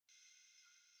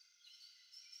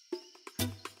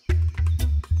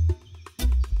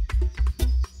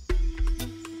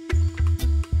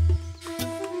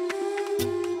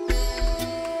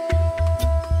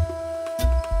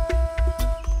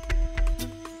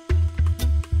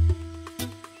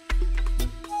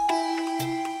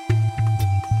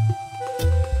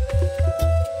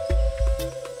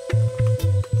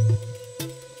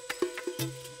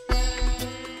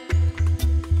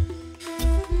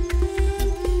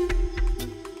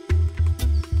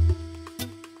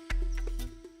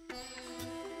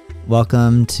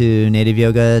Welcome to Native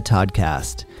Yoga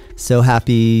Toddcast. So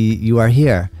happy you are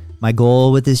here. My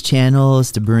goal with this channel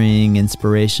is to bring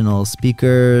inspirational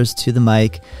speakers to the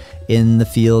mic in the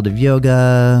field of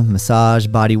yoga, massage,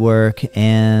 bodywork,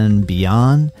 and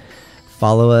beyond.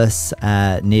 Follow us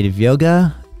at Native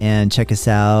Yoga and check us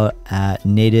out at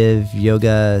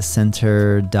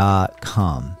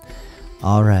nativeyogacenter.com.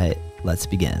 All right, let's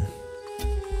begin.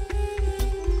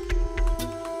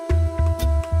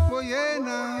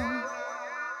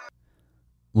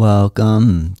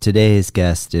 Welcome. Today's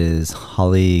guest is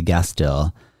Holly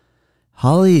Gastil.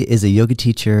 Holly is a yoga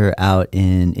teacher out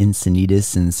in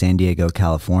Encinitas in San Diego,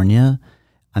 California.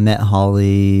 I met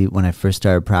Holly when I first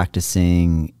started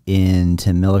practicing in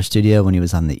Tim Miller's studio when he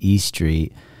was on the E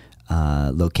Street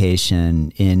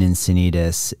location in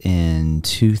Encinitas in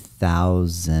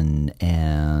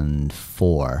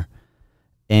 2004.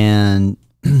 And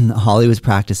Holly was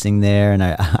practicing there, and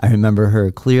I remember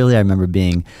her clearly. I remember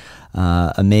being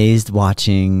amazed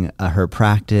watching her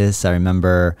practice. I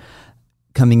remember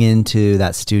coming into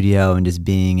that studio and just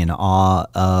being in awe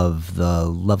of the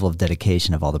level of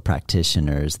dedication of all the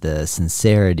practitioners, the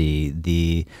sincerity,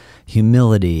 the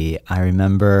humility. I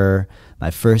remember my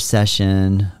first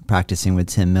session practicing with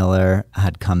Tim Miller.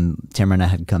 Tim and I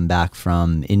had come back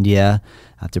from India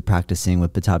after practicing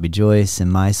with Patabi Joyce in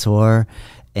Mysore.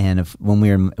 And when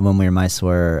we were in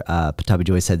Mysore, Patabi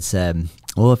Joyce had said,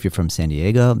 well, if you're from San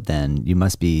Diego, then you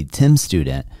must be Tim's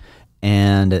student.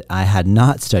 And I had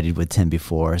not studied with Tim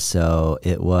before, so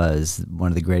it was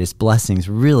one of the greatest blessings,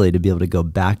 really, to be able to go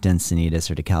back to Encinitas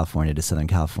or to California, to Southern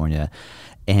California,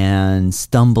 and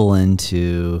stumble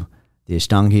into the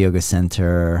Ashtanga Yoga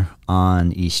Center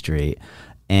on E Street.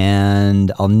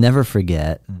 And I'll never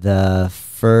forget the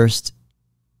first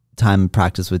time I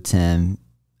practiced with Tim.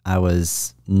 I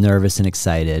was nervous and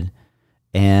excited,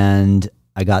 and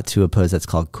I got to a pose that's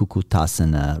called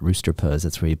Kukutasana, rooster pose.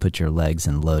 That's where you put your legs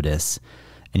in lotus,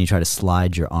 and you try to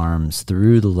slide your arms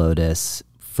through the lotus,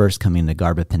 first coming to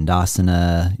Garbha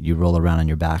Pindasana. You roll around on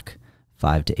your back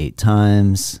 5 to 8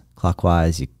 times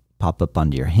clockwise. You pop up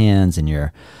onto your hands, and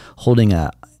you're holding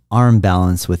a arm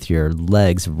balance with your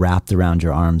legs wrapped around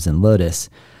your arms in lotus.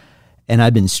 And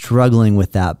I've been struggling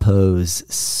with that pose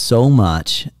so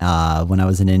much when I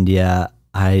was in India.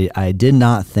 I did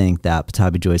not think that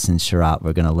Patabi Joyce and Sharat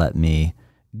were going to let me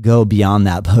go beyond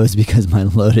that pose because my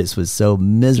lotus was so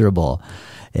miserable.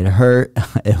 It hurt.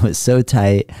 It was so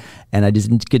tight, and I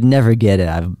just could never get it.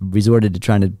 I've resorted to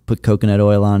trying to put coconut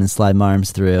oil on and slide my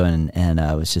arms through, and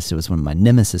it was one of my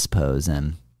nemesis pose,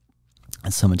 and I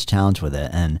had so much challenge with it.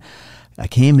 And I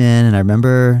came in, and I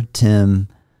remember Tim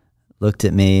looked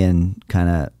at me and kind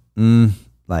of,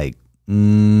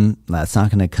 that's not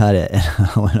going to cut it. And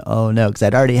I went, oh no, because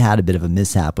I'd already had a bit of a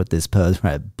mishap with this pose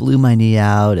where I blew my knee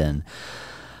out, and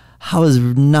I was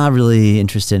not really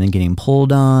interested in getting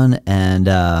pulled on. And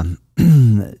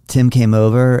Tim came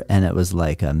over, and it was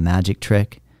like a magic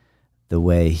trick. The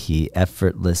way he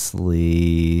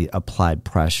effortlessly applied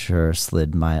pressure,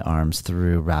 slid my arms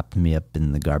through, wrapped me up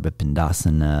in the Garbha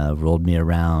Pindasana, rolled me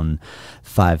around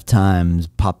 5 times,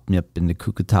 popped me up into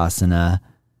Kukutasana.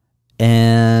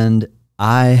 And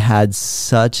I had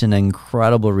such an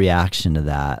incredible reaction to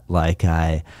that. Like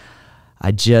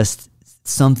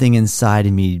something inside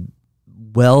of me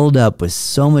welled up with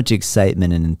so much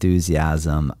excitement and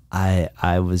enthusiasm. I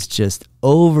was just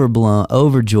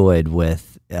overjoyed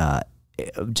with,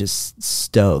 just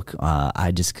stoked.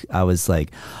 I was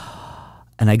like,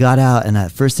 and I got out, and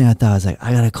the first thing I thought was like,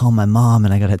 I gotta call my mom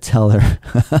and I gotta tell her.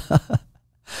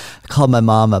 I called my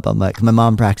mom up. I'm like, my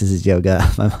mom practices yoga.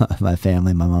 My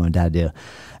family, my mom and dad do.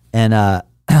 And I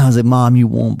was like, Mom, you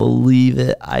won't believe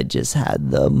it. I just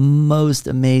had the most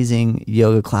amazing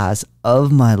yoga class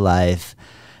of my life.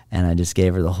 And I just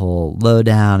gave her the whole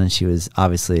lowdown, and she was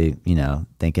obviously,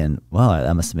 thinking, well,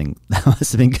 that must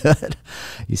have been good.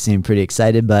 You seem pretty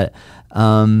excited, but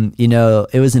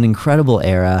it was an incredible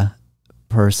era.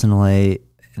 Personally,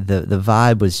 the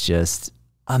vibe was just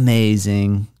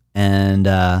amazing. And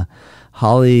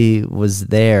Holly was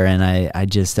there, and I'm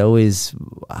just so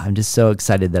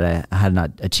excited that I had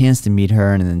not a chance to meet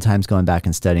her. And then times going back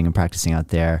and studying and practicing out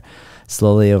there,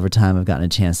 slowly over time, I've gotten a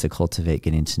chance to cultivate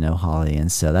getting to know Holly.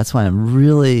 And so that's why I'm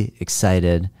really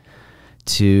excited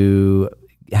to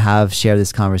share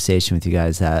this conversation with you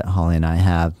guys that Holly and I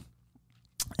have.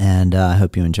 And I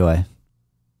hope you enjoy.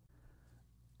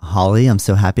 Holly, I'm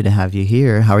so happy to have you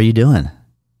here. How are you doing?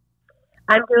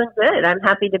 I'm doing good. I'm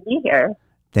happy to be here.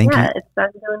 Thank you. I'm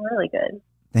doing really good.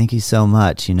 Thank you so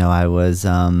much. I was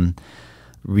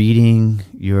reading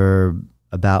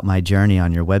about my journey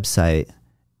on your website,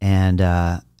 and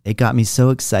it got me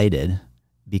so excited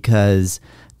because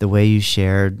the way you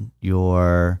shared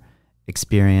your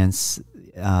experience,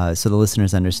 so the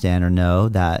listeners understand or know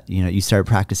that, you know, you started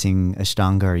practicing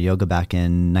Ashtanga or yoga back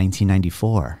in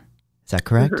 1994. Is that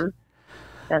correct? Mm-hmm.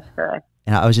 That's correct.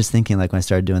 And I was just thinking, like, when I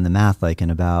started doing the math, like,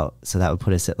 so that would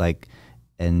put us at like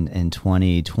in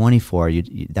 2024,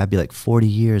 that'd be like 40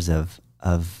 years of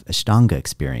Ashtanga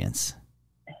experience.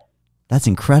 That's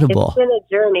incredible. It's been a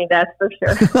journey, that's for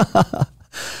sure.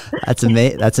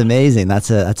 That's amazing. That's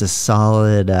a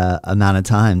solid amount of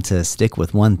time to stick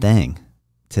with one thing,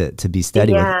 to be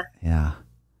steady with. Yeah.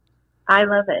 I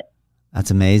love it.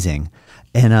 That's amazing.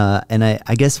 And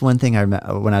I guess one thing I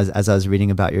remember as I was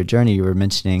reading about your journey, you were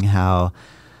mentioning how,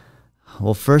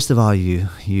 well, first of all, you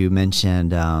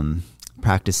mentioned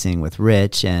practicing with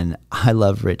Rich, and I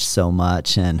love Rich so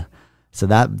much, and so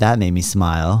that made me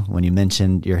smile when you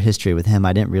mentioned your history with him.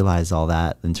 I didn't realize all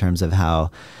that in terms of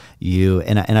how you,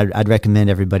 and I'd recommend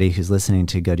everybody who's listening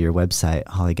to go to your website,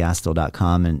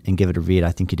 hollygastil.com, and give it a read.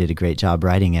 I think you did a great job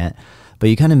writing it. But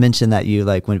you kind of mentioned that you,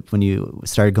 like, when you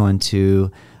started going to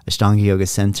Ashtanga Yoga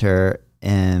Center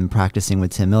and practicing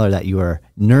with Tim Miller, that you were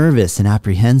nervous and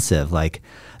apprehensive. Like,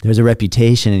 there's a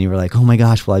reputation, and you were like, oh my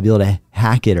gosh, will I be able to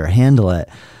hack it or handle it?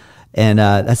 And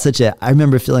that's I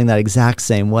remember feeling that exact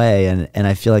same way. And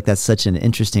I feel like that's such an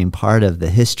interesting part of the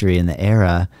history and the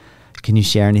era. Can you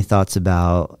share any thoughts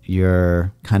about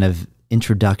your kind of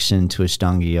introduction to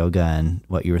Ashtanga Yoga and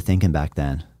what you were thinking back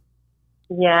then?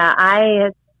 Yeah, I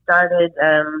had started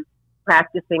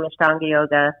practicing Ashtanga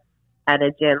Yoga at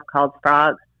a gym called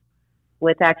Frogs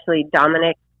with actually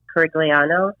Dominic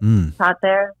Corigliano taught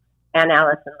there and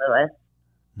Allison Lewis.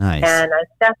 Nice. And I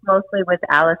stuck mostly with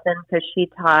Allison because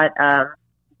she taught a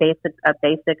basic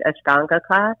Ashtanga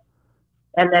class.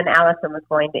 And then Allison was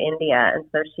going to India. And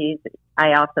so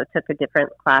I also took a different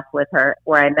class with her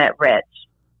where I met Rich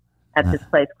at this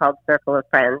place called Circle of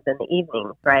Friends in the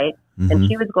evenings, right? Mm-hmm. And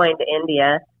she was going to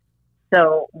India.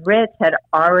 So Rich had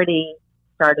already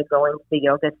started going to the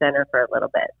yoga center for a little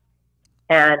bit.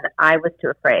 And I was too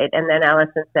afraid. And then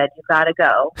Allison said, you got to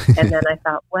go. And then I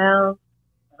thought, well,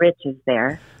 Rich is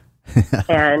there.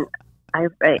 and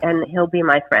he'll be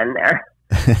my friend there.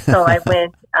 So I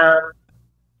went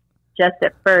just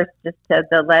to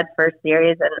the lead first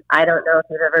series. And I don't know if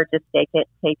you've ever just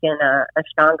taken a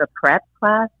Ashtanga prep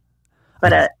class,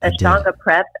 but Ashtanga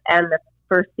prep and the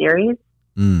first series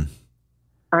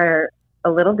are a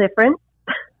little different,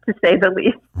 to say the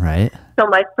least. Right. So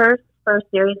my first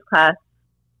series class,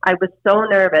 I was so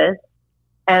nervous.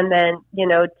 And then, you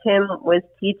know, Tim was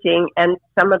teaching, and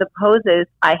some of the poses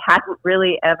I hadn't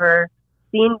really ever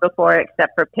seen before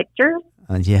except for pictures.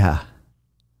 Yeah.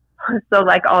 So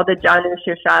like all the Janu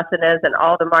Shirsasanas and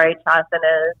all the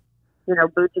Marichasanas, you know,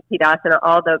 Bhujakidasana,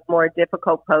 all the more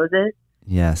difficult poses.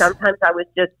 Yes. Sometimes I was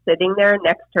just sitting there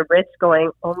next to Rich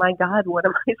going, oh my God, what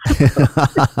am I supposed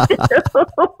to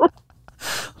do?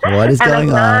 What is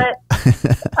going on?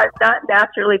 I'm not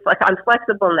naturally I'm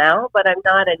flexible now, but I'm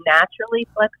not a naturally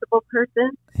flexible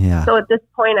person. Yeah. So at this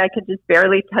point, I could just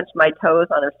barely touch my toes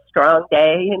on a strong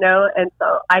day, you know. And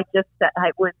so I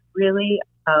was really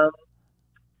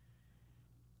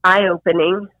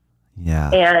eye-opening. Yeah.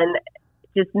 And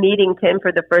just meeting Tim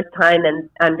for the first time and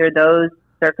under those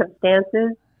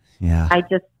circumstances, yeah, I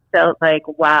just felt like,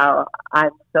 wow,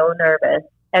 I'm so nervous.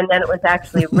 And then it was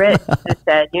actually Rich who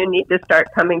said, you need to start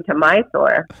coming to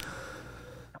Mysore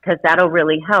because that'll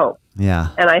really help. Yeah.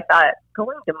 And I thought,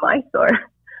 going to Mysore?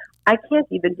 I can't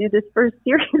even do this first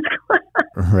series class.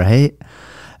 Right?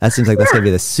 That seems like that's going to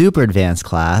be the super advanced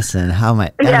class. And how am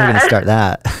I ever going to start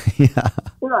that? Yeah.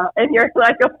 And you're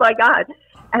like, oh my God.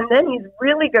 And then he's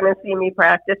really going to see me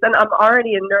practice. And I'm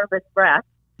already a nervous wreck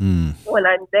when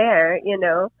I'm there, you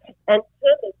know. And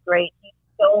Tim is great. He's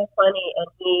so funny. And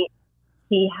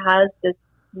he has this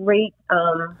great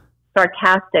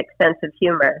sarcastic sense of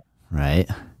humor. Right.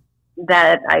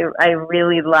 That I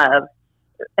really love.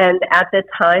 And at the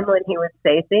time when he would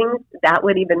say things, that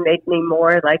would even make me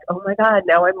more like, oh my God,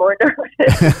 now I'm more nervous.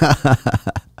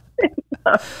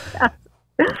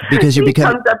 Because you're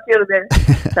becoming,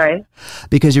 sorry.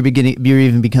 Because you're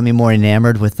even becoming more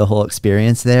enamored with the whole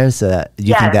experience there. So that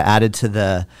you think that added to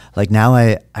the, like, now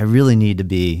I really need to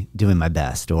be doing my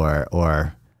best,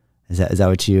 or is that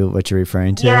what you're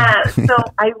referring to? Yeah. So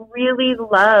I really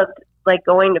loved like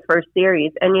going to first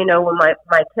series. And, you know, when my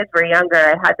kids were younger,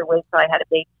 I had to wait till I had a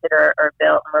babysitter or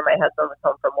bill or my husband was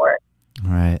home from work.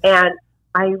 Right. And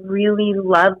I really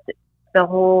loved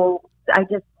I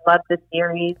just loved the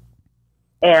series.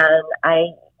 And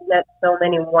I met so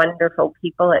many wonderful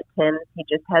people at Tim's. He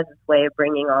just has this way of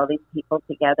bringing all these people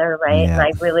together, right? Yeah. And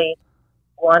I really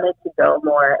wanted to go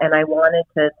more. And I wanted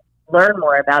to learn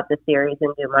more about the series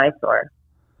and do Mysore.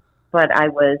 But I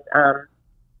was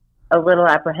a little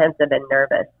apprehensive and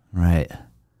nervous. Right.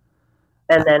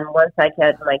 And then once my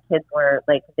kids were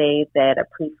like, they had a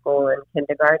preschool and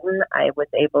kindergarten, I was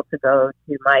able to go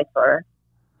to Mysore.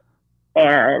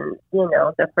 And,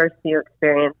 the first few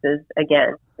experiences,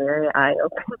 again, very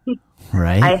eye-opening.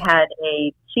 Right. I had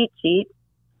a cheat sheet,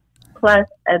 plus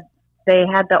they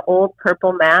had the old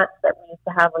purple mats that we used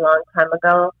to have a long time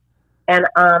ago. And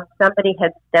somebody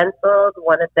had stenciled,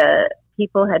 one of the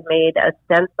people had made a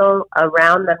stencil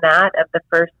around the mat of the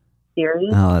first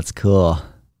series. Oh, that's cool.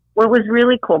 Well, it was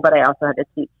really cool, but I also had a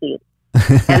cheat sheet.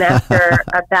 And after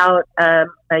about a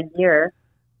year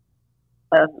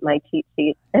of my cheat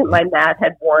sheet, and my mat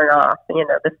had worn off,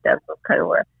 the stencils kind of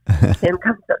were. Tim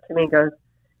comes up to me and goes,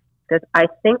 I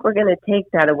think we're going to take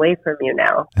that away from you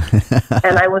now.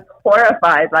 And I was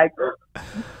horrified, like,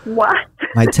 what?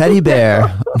 My teddy bear,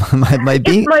 my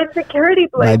it's my security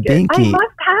blanket. I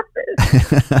must have this.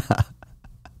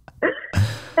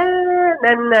 And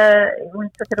then we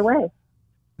took it away.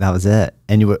 That was it.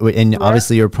 And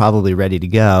obviously you were probably ready to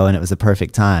go, and it was a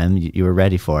perfect time. You were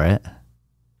ready for it.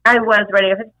 I was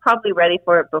ready. I was probably ready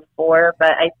for it before,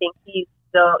 but I think he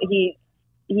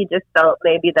just felt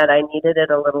maybe that I needed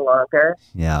it a little longer.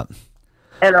 Yeah.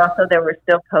 And also there were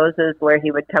still poses where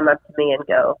he would come up to me and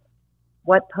go,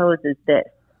 what pose is this?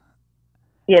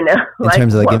 In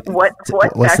terms of like, what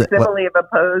facsimile of a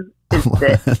pose is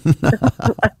this?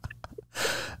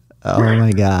 Oh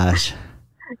my gosh.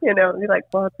 You're like,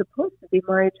 well, it's supposed to be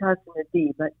Mari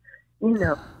Chasana, but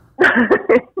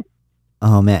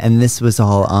Oh man, and this was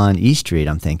all on E Street,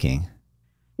 I'm thinking.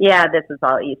 Yeah, this was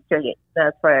all E Street.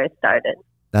 That's where I started.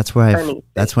 That's where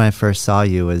I first saw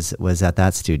you was at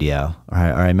that studio, or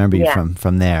I remember you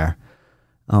from there.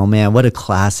 Oh man, what a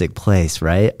classic place,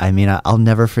 right? I mean, I'll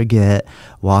never forget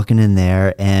walking in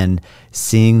there and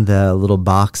seeing the little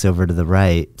box over to the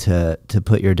right to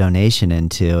put your donation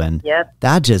into, and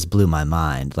that just blew my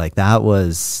mind. Like that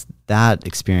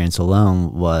experience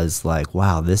alone was like,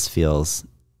 wow, this feels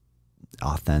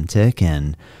authentic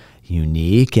and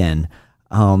unique. And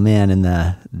oh man, and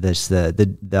the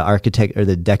architect or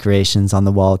the decorations on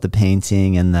the wall with the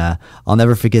painting, and I'll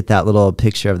never forget that little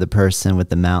picture of the person with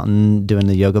the mountain doing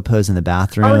the yoga pose in the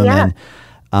bathroom. Oh, yeah.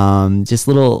 And just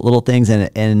little things.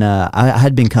 And I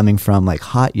had been coming from like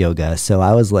hot yoga, so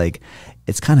I was like,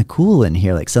 it's kind of cool in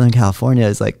here. Like Southern California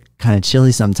is like kind of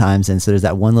chilly sometimes, and so there's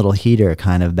that one little heater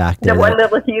kind of back there. The one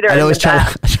little heater. I always try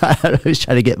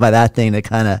to get by that thing to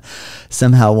kind of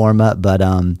somehow warm up, but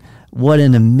what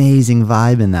an amazing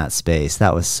vibe in that space.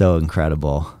 That was so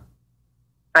incredible.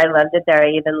 I loved it there.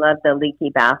 I even loved the leaky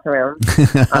bathroom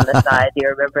on the side. Do you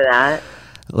remember that?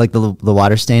 Like the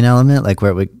water stain element, like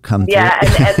where it would come through? Yeah,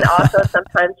 and also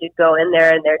sometimes you'd go in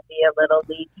there and there'd be a little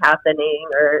leak happening,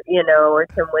 or, or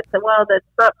some with some, well, that's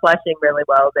not flushing really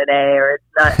well today, or it's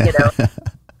not,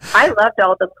 I loved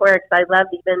all the quirks. I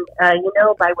loved even,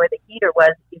 by where the heater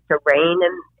was, it used to rain,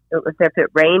 and if it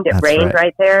rained, it rained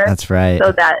right there. That's right.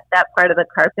 So that part of the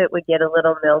carpet would get a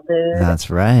little mildew. That's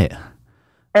right.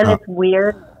 And it's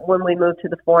weird when we moved to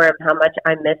the Forum how much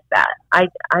I miss that. I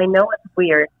know it's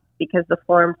weird because the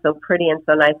Forum's so pretty and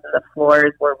so nice, and the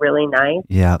floors were really nice.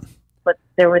 Yeah. But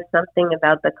there was something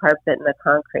about the carpet and the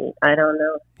concrete. I don't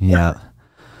know. Yeah.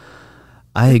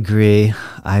 I agree.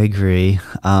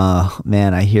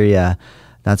 Man, I hear you.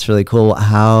 That's really cool.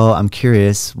 I'm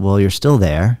curious. Well, you're still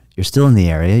there. You're still in the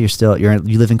area. You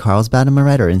live in Carlsbad, am I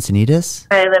right, or Encinitas?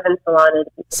 I live in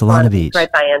Solana Beach.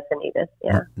 Right by Encinitas,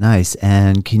 yeah. Nice.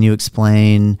 And can you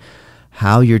explain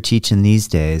how you're teaching these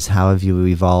days? How have you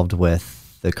evolved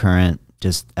with the current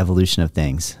just evolution of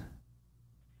things?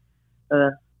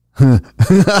 It's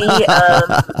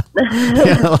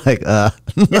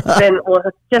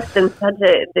just been such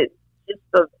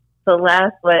the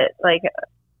last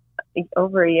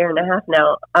over a year and a half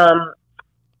now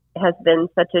has been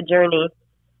such a journey.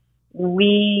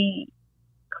 We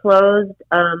closed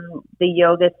the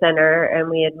yoga center, and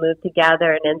we had moved to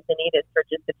gather in Encinitas for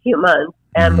just a few months,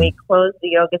 and we closed the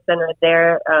yoga center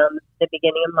there the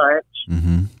beginning of March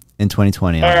in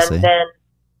 2020, obviously. And then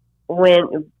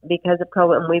because of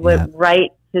COVID, we went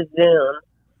right to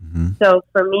Zoom. So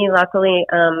for me, luckily,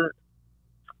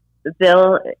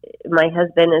 Bill, my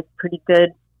husband, is pretty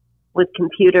good with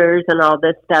computers and all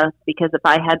this stuff, because if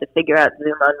I had to figure out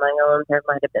Zoom on my own, there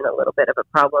might have been a little bit of a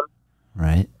problem.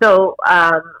 Right. So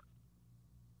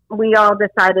we all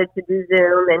decided to do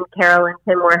Zoom, and Carol and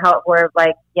Tim were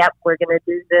like, yep, we're going to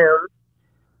do Zoom.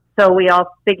 So we all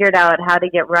figured out how to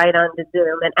get right onto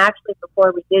Zoom. And actually,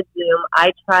 before we did Zoom,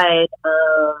 I tried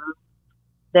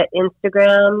the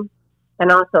Instagram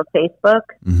and also Facebook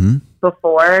Mm-hmm.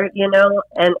 before,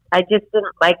 and I just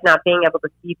didn't like not being able to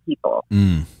see people.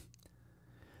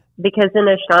 Because in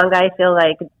Ashtanga, I feel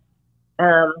like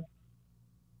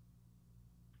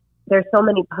there's so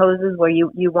many poses where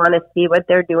you want to see what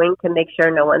they're doing to make sure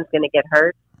no one's going to get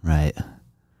hurt. Right.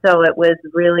 So it was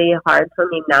really hard for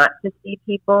me not to see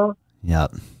people.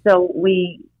 Yep. So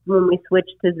when we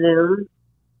switched to Zoom,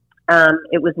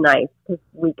 it was nice because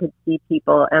we could see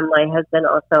people. And my husband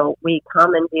also, we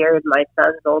commandeered my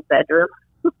son's old bedroom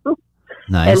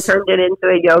Nice. and turned it into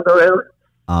a yoga room.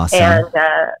 Awesome. And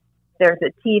there's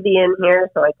a TV in here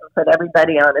so I can put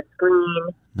everybody on a screen.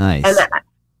 Nice. And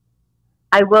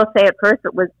I will say at first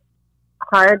it was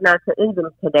hard not to, even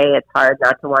today it's hard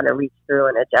not to want to reach through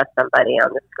and adjust somebody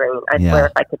on the screen. I swear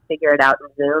if I could figure it out in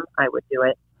Zoom, I would do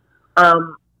it.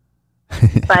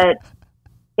 But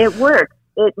it works.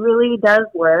 It really does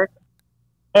work.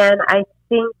 And I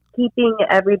think keeping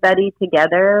everybody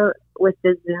together with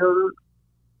the Zoom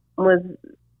was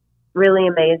really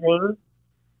amazing.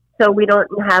 So we don't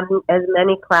have as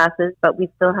many classes, but we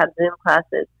still have Zoom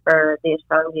classes for the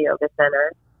Ashtanga Yoga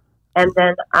Center. And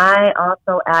then I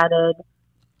also added,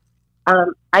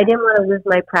 I didn't want to lose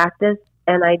my practice,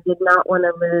 and I did not want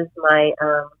to lose my,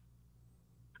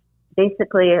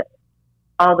 basically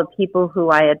all the people who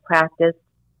I had practiced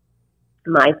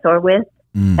Mysore with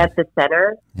at the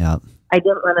center. Yep. I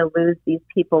didn't want to lose these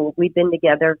people. We've been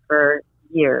together for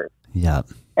years. Yep.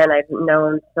 And I've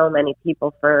known so many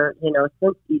people for,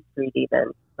 since East Street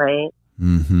even, right?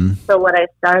 Mm-hmm. So what I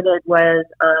started was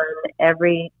on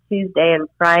every Tuesday and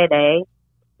Friday,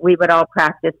 we would all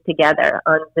practice together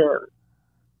on Zoom.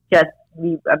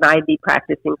 I'd be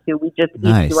practicing too. We just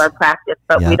each do our practice,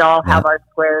 but we'd all have our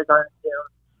squares on Zoom.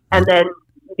 And then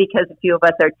because a few of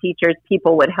us are teachers,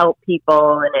 people would help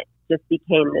people, and it just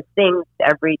became this thing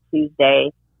every Tuesday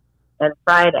and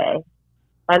Friday.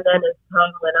 And then as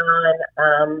time went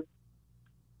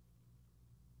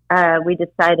on, we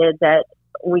decided that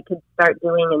we could start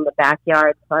doing in the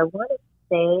backyard. So I want to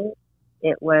say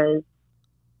it was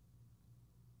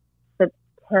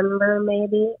September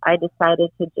maybe. I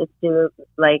decided to just do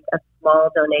like a small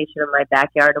donation in my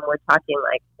backyard, and we're talking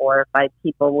like 4 or 5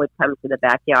 people would come to the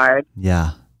backyard.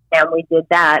 Yeah. And we did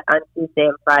that on Tuesday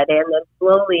and Friday, and then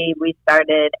slowly we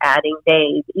started adding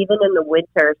days, even in the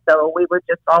winter. So we were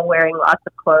just all wearing lots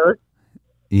of clothes.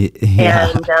 Yeah.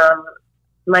 And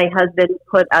my husband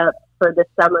put up, for the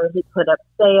summer, he put up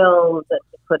sails and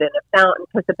he put in a fountain,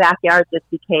 because the backyard just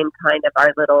became kind of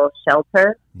our little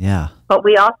shelter. Yeah. But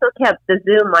we also kept the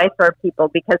Zoom Mysore people,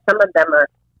 because some of them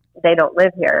they don't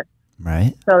live here.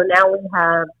 Right. So now we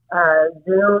have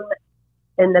Zoom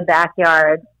in the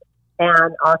backyard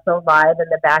and also live in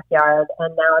the backyard.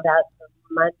 And now that's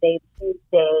Monday,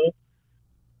 Tuesday,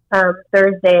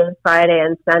 Thursday, and Friday,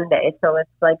 and Sunday. So it's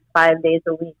like 5 days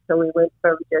a week. So we went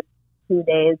from just 2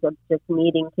 days of just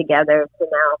meeting together to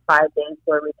now 5 days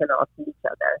where we can all see each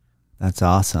other. That's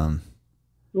awesome.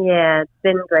 Yeah, it's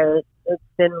been great. It's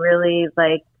been really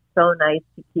so nice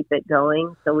to keep it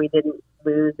going so we didn't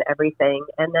lose everything.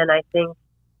 And then I think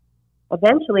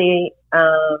eventually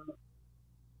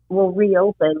we'll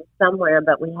reopen somewhere,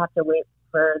 but we have to wait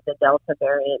for the Delta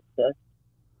variant to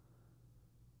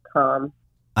calm.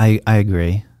 I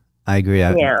agree.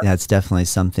 Yeah. That's definitely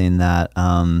something that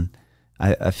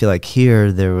I feel like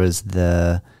here there was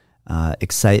the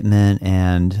excitement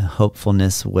and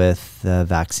hopefulness with the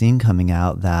vaccine coming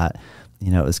out that,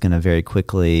 it was going to very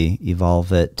quickly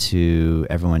evolve it to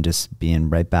everyone just being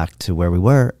right back to where we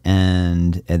were.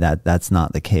 And that's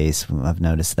not the case. I've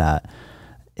noticed that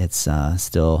it's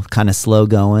still kind of slow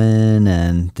going,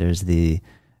 and there's the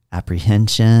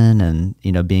apprehension and,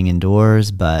 being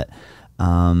indoors. But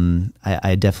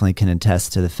I definitely can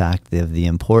attest to the fact of the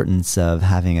importance of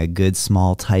having a good,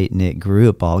 small, tight-knit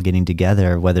group all getting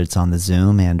together, whether it's on the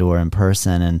Zoom and or in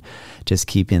person, and just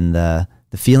keeping the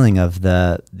feeling of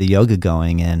the yoga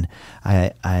going. And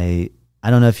I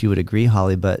don't know if you would agree,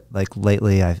 Holly, but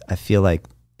lately I feel like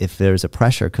if there's a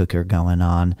pressure cooker going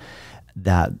on,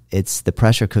 that it's the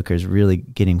pressure cooker is really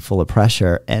getting full of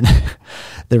pressure, and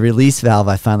the release valve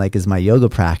I find is my yoga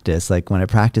practice. When I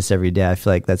practice every day, I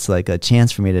feel like that's a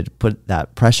chance for me to put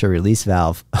that pressure release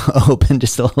valve open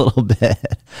just a little bit.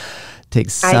 Take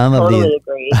some I totally of the.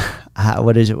 Agree.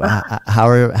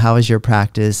 How is your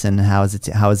practice, and how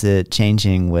is it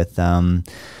changing with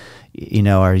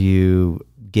are you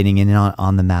getting in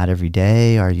on the mat every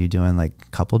day? Are you doing a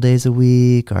couple days a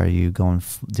week? Are you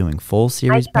doing full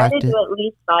series practice? I try to do at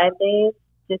least 5 days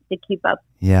just to keep up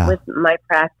Yeah. with my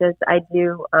practice. I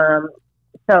do.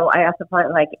 So I also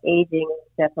find aging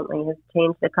definitely has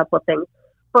changed a couple of things,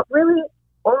 but really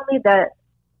only that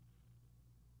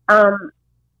Um,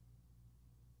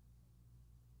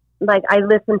 like I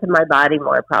listen to my body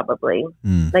more probably.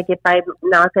 Like if I'm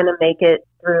not going to make it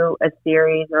through a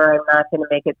series or I'm not going to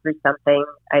make it through something,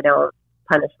 I don't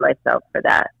punish myself for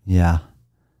that. Yeah.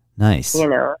 Nice. You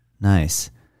know? Nice.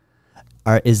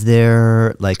 Is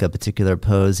there like a particular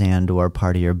pose and or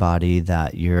part of your body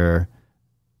that you're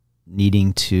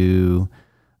needing to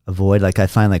avoid? Like I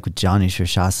find like with Johnny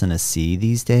Shirshasana C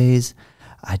these days,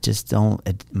 I just don't,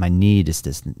 my knee is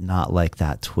just not like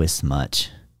that twist much.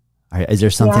 Is there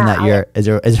something is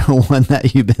there one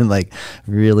that you've been like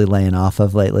really laying off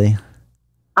of lately?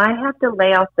 I have to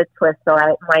lay off the twist. So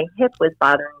my hip was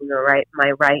bothering me,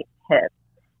 my right hip.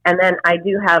 And then I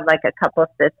do have like a couple of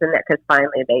cysts in there because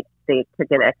finally they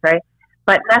took an x-ray.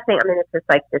 But nothing, I mean, it's just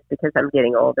like this because I'm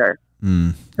getting older.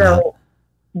 So,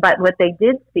 but what they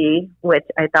did see, which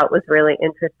I thought was really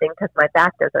interesting because my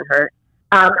back doesn't hurt,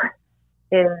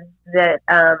 is that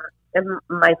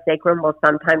my sacrum will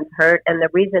sometimes hurt, and the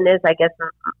reason is, I guess,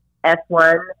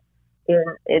 S1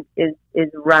 is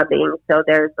rubbing. So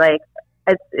there's like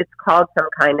it's called some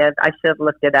kind of. I should have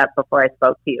looked it up before I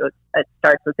spoke to you. It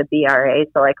starts with a BRA,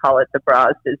 so I call it the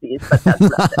Bras disease, but that's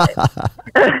not the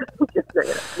name. Just,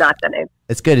 not the name.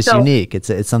 It's good. It's unique. It's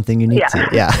something unique to you.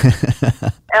 Yeah.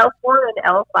 L4 and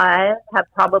L5 have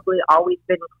probably always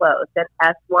been close, and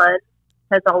S1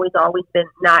 has always been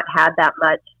not had that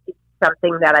much.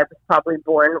 Something that I was probably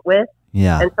born with.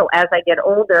 Yeah. And so as I get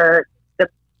older,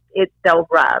 they'll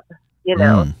rub, you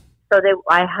know. So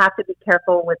I have to be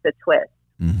careful with the twist.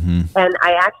 And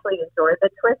I actually enjoy the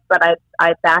twist, but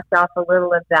I backed off a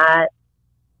little of that.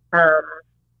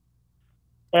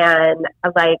 And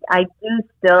like I do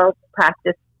still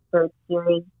practice third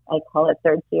series. I call it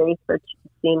third series for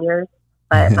seniors.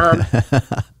 But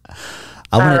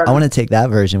I want to take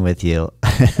that version with you.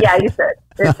 Yeah, you should.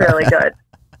 It's really good.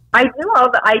 I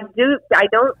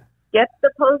don't get the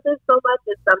poses so much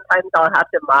as sometimes I'll have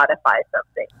to modify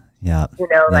something. Yeah. You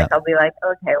know, like I'll be like,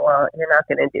 okay, well, you're not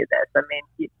going to do this. I mean,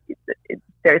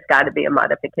 there's got to be a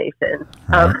modification.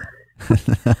 Right.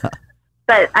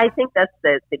 But I think that's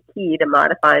the key to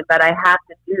modifying. But I have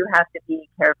to be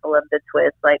careful of the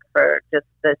twist, like for just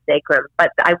the sacrum.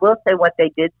 But I will say what they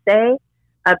did say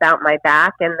about my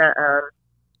back and the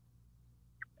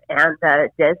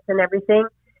disc and everything,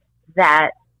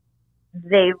 that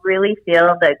they really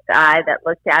feel, the guy that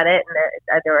looked at it,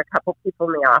 and there were a couple people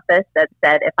in the office that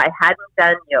said if I hadn't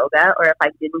done yoga or if I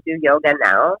didn't do yoga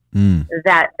now,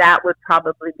 that would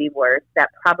probably be worse.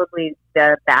 That probably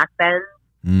the back bend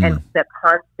and the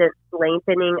constant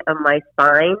lengthening of my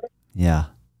spine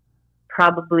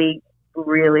probably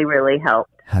really, really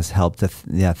helped. Has helped to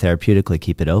therapeutically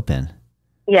keep it open.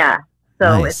 Yeah.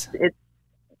 So nice. it's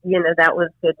you know, that was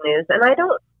good news. And I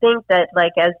don't think that,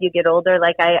 like, as you get older,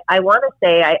 like, I want to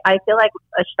say, I feel like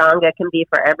Ashtanga can be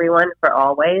for everyone, for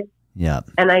always. Yeah.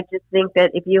 And I just think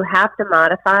that if you have to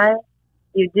modify,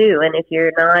 you do. And if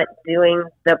you're not doing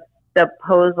the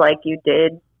pose like you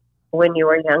did when you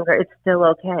were younger, it's still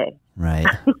okay. Right.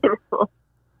 You know?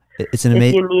 It's an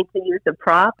amazing. If you need to use a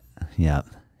prop. Yeah.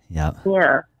 Yeah.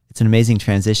 Yeah. It's an amazing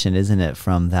transition, isn't it?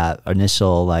 From that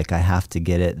initial, like, I have to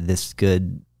get it this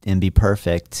good and be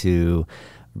perfect, to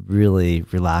really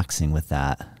relaxing with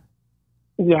that.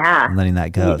 Yeah. And letting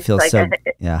that go. It feels like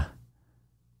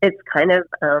it's kind of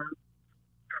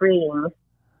freeing,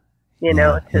 you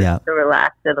know, to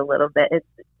relax it a little bit.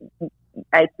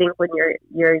 I think when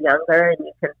you're younger and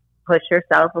you can push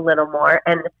yourself a little more,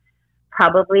 and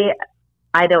probably,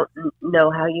 I don't know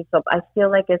how you feel, but I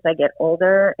feel like as I get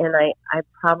older and I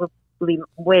probably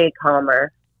way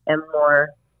calmer and more,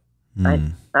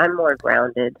 I'm more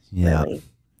grounded, really.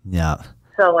 Yeah.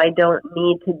 So I don't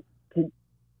need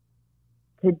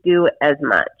to do as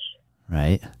much.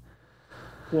 Right.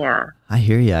 Yeah. I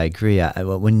hear you. I agree.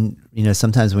 When, you know,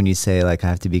 sometimes when you say, like, I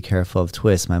have to be careful of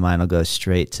twists, my mind will go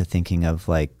straight to thinking of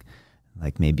like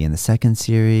maybe in the second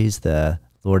series, the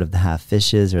Lord of the Half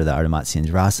Fishes or the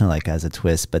Ardha like as a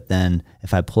twist. But then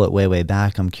if I pull it way, way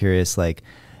back, I'm curious, like,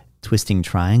 twisting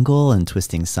triangle and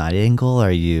twisting side angle,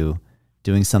 are you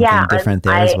doing something different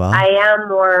there as well? I am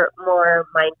more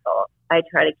mindful. I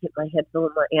try to keep my hips a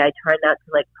little more. I try not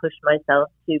to, like, push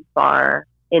myself too far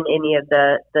in any of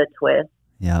the twists.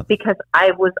 Yeah. Because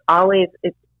I was always,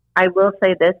 I will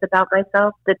say this about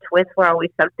myself, the twists were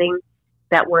always something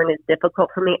that weren't as difficult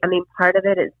for me. I mean, part of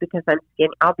it is because I'm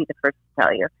skinny. I'll be the first to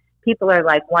tell you. People are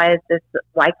like, why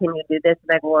can you do this?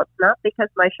 And I go, well, it's not because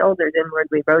my shoulders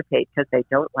inwardly rotate, because they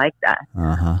don't like that.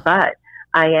 But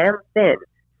I am thin,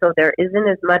 so there isn't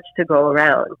as much to go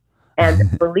around.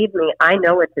 And believe me, I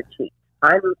know it's a cheat.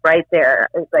 I'm right there.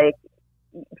 It's like,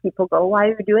 people go, why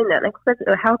are you doing that? And I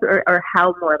go,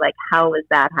 how more like, how is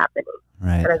that happening?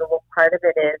 Right. And I go, well, part of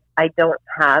it is I don't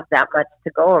have that much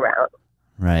to go around.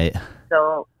 Right.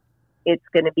 So it's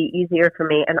going to be easier for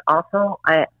me. And also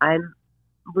I'm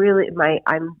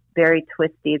very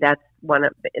twisty. That's one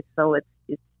of it. So it's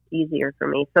easier for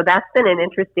me. So that's been an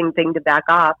interesting thing to back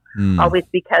off, always,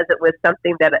 because it was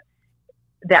something that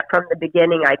from the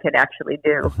beginning I could actually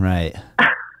do. Right.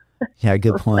 Yeah,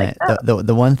 good point. Like,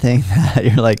 the one thing that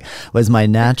you're like was my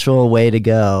natural way to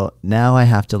go. Now I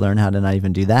have to learn how to not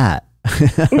even do that.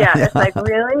 Yeah, it's like,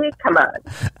 really? Come on.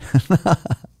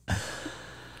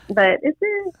 But it's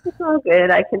all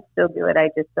good. I can still do it. I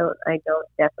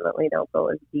definitely don't go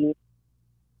as deep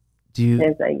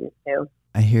as I used to.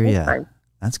 I hear it's you. Fine.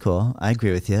 That's cool. I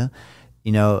agree with you.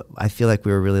 You know, I feel like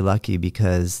we were really lucky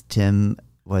because Tim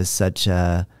was such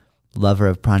a lover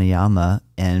of pranayama,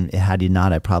 and had he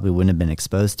not, I probably wouldn't have been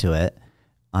exposed to it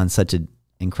on such an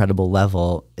incredible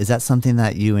level. Is that something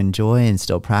that you enjoy and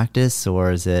still practice,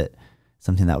 or is it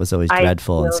something that was always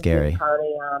dreadful and scary?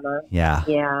 Pranayama. Yeah.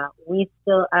 Yeah. We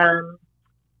still,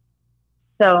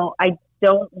 so I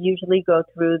don't usually go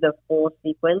through the full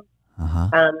sequence.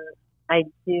 Uh-huh. I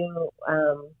do,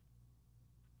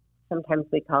 sometimes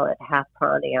we call it half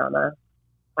pranayama.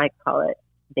 I call it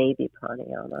baby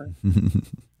pranayama.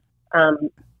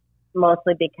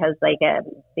 Mostly because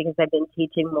because I've been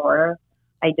teaching more,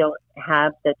 I don't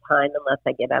have the time unless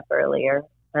I get up earlier.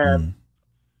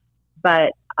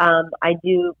 But I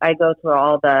go through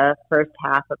all the first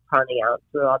half of pranayama,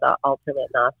 through all the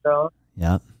alternate nostrils.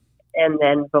 Yep. And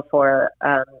then before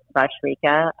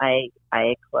Vashrika,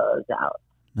 I close out.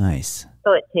 Nice.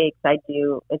 So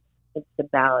it's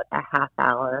about a half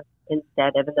hour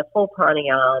instead of, and the full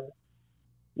pranayama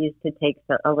used to take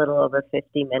a little over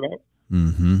 50 minutes.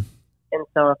 Mm-hmm. And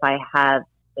so if I have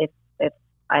a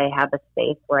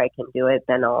space where I can do it,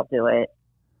 then I'll do it.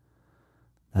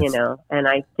 And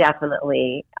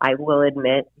I will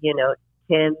admit,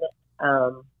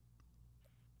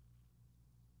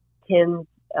 Tim's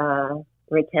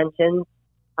retentions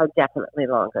are definitely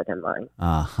longer than mine.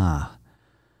 Uh-huh.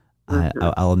 Mm-hmm.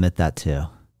 I'll admit that too.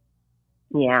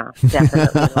 Yeah,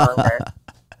 definitely longer.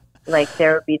 Like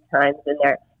there would be times in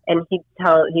there, and he'd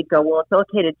go, well, it's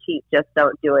okay to cheat, just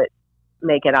don't do it,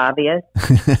 make it obvious,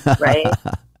 right?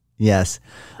 Yes.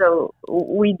 So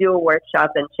we do a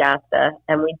workshop in Shasta,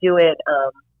 and we do it.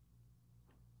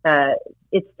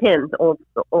 It's Tim's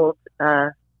old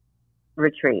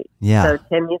retreat. Yeah. So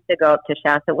Tim used to go up to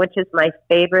Shasta, which is my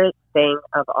favorite thing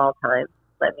of all time.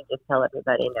 Let me just tell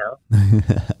everybody now.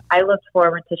 I looked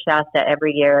forward to Shasta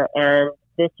every year, and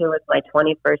this year was my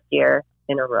 21st year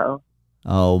in a row.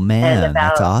 Oh man,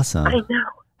 that's awesome. I know.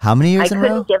 How many years in a row? I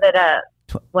couldn't give it up.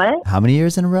 What? How many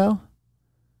years in a row?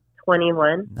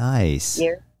 21. Nice.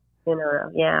 Years in a row.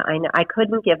 Yeah, I know. I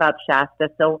couldn't give up Shasta.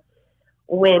 So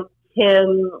when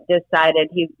Tim decided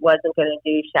he wasn't going to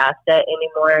do Shasta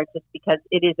anymore, just because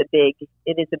it is a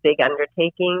big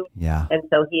undertaking. Yeah. And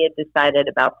so he had decided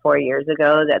about 4 years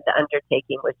ago that the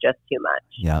undertaking was just too much.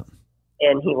 Yep.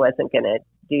 And he wasn't going to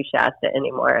do Shasta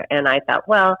anymore. And I thought,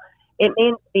 well, it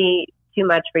may be too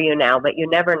much for you now, but you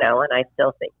never know. And I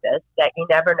still think that you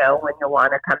never know when you'll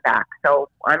want to come back. So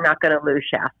I'm not going to lose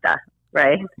Shasta,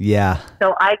 right? Yeah.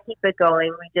 So I keep it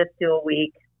going. We just do a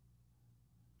week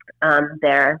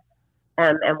there.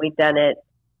 And we've done it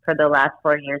for the last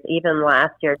 4 years, even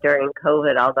last year during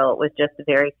COVID, although it was just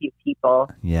very few people.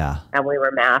 Yeah. And we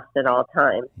were masked at all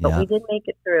times. But we did make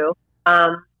it through.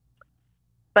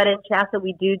 But in Shasta,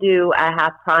 we do a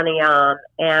half pranayama,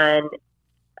 and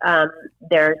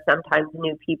there are sometimes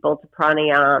new people to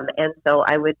pranayama. And so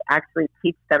I would actually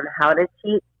teach them how to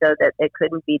cheat so that it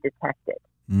couldn't be detected.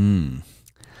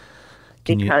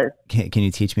 Can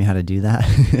you teach me how to do that?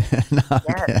 No,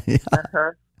 yes. yeah.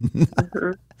 Uh-huh.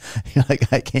 Mm-hmm. You're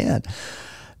like, I can't.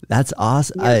 That's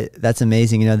awesome. Yeah. That's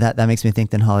amazing. That makes me think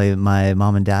then, Holly, my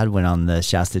mom and dad went on the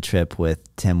Shasta trip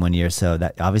with Tim one year. So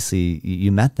that obviously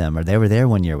you met them, or they were there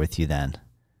 1 year with you then.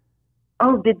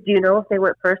 Oh, do you know if they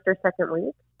went first or second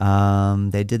week?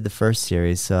 They did the first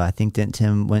series. So I think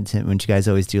wouldn't you guys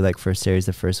always do like first series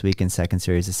the first week and second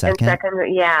series the second?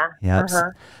 Yeah. Yep.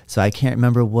 Uh-huh. So I can't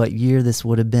remember what year this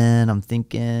would have been. I'm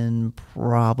thinking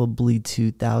probably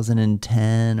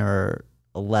 2010 or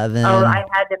 11. Oh, I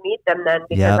had to meet them then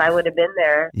because I would have been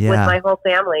there with my whole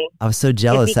family. I was so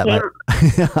jealous that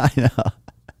I know.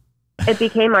 It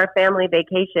became our family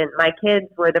vacation. My kids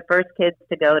were the first kids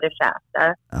to go to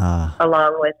Shasta,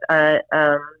 along with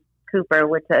Cooper,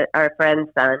 which is our friend's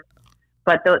son.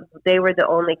 But they were the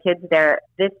only kids there.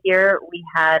 This year, we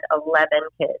had 11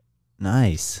 kids.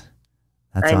 Nice.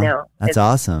 I know. That's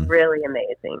awesome. Really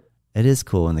amazing. It is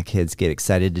cool when the kids get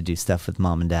excited to do stuff with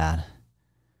mom and dad.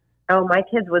 Oh, my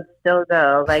kids would still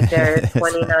go. Like they're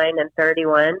 29 and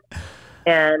 31.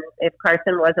 And if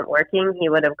Carson wasn't working, he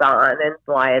would have gone. And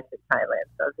Wyatt's in Thailand,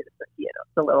 so it's, it's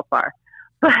a little far.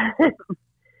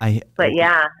 But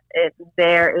yeah, it's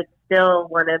still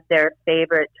one of their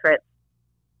favorite trips.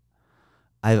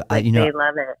 They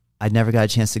love it. I never got a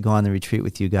chance to go on the retreat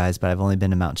with you guys, but I've only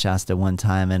been to Mount Shasta one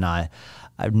time, and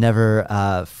I've never.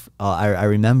 I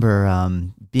remember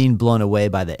being blown away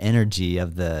by the energy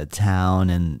of the town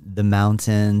and the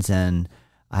mountains, and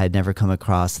I had never come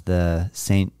across the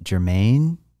Saint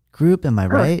Germain group. Am I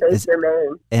right? Saint Germain.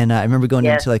 And I remember going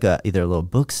into like either a little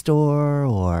bookstore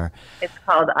or. It's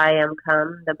called I Am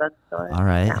Come, the bookstore. All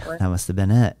right, that must have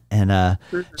been it. And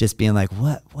just being like,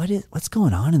 what's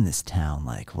going on in this town?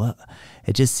 Like, what?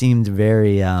 It just seemed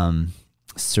very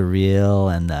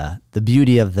surreal, and the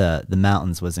beauty of the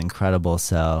mountains was incredible.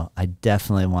 So I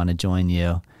definitely want to join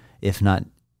you, if not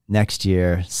next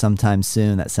year, sometime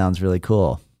soon. That sounds really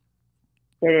cool.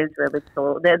 It is really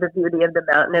cool. They're the beauty of the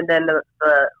mountain, and then the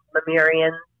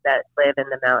Lemurians that live in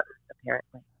the mountains,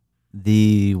 apparently.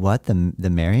 The what? The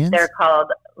Lemurians? They're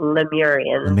called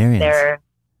Lemurians. Lemurians.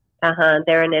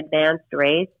 They're an advanced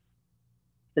race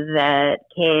that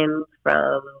came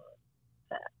from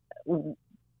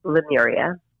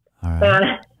Lemuria. All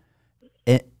right.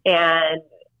 And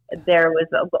there was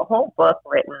a whole book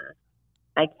written.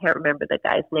 I can't remember the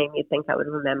guy's name. You'd think I would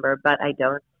remember, but I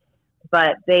don't.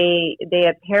 But they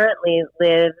apparently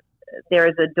live.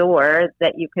 There's a door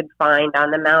that you could find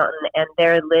on the mountain, and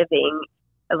they're living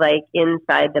like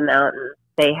inside the mountain.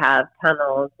 They have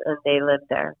tunnels, and they live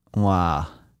there. Wow.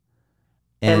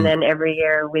 And then every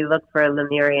year we look for a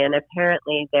Lemurian.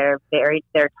 Apparently they're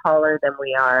taller than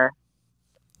we are.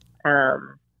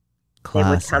 They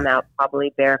would come out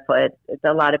probably barefoot.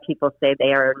 A lot of people say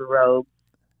they are in robes.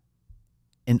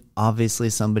 And obviously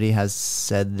somebody has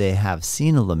said they have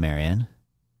seen a Lemurian.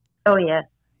 Oh, yes.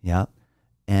 Yep.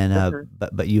 And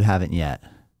but you haven't yet.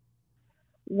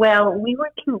 Well, we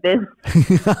were convinced.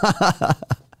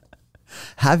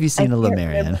 Have you seen a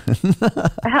Lemurian?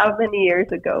 How many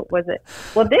years ago was it?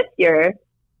 Well, this year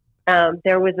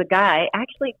there was a guy.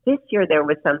 Actually, this year there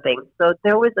was something. So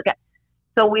there was a guy.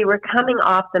 So we were coming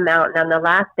off the mountain. On the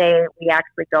last day, we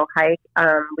actually go hike.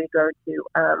 We go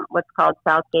to what's called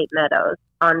Southgate Meadows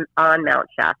on Mount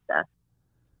Shasta.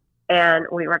 And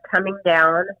we were coming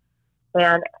down,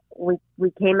 and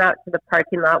we came out to the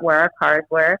parking lot where our cars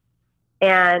were,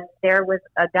 and there was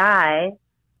a guy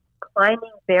climbing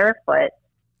barefoot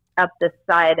up the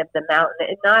side of the mountain.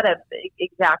 And not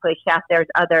exactly Shasta. There's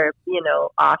other,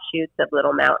 offshoots of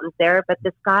little mountains there, but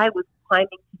this guy was climbing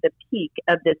to the peak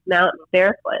of this mountain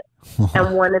barefoot.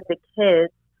 And one of the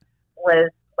kids was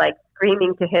like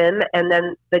screaming to him, and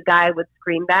then the guy would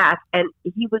scream back, and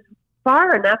he was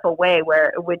far enough away where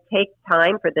it would take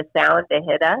time for the sound to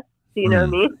hit us. Do you know what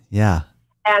I mean? Yeah.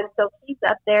 And so he's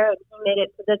up there, and he made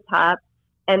it to the top,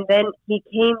 and then he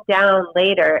came down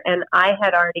later, and I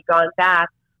had already gone back,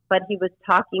 but he was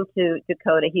talking to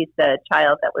Dakota. He's the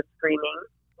child that was screaming.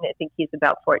 I think he's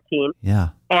about 14. Yeah.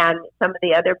 And some of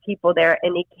the other people there,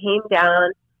 and he came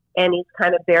down, and he's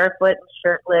kind of barefoot and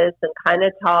shirtless and kind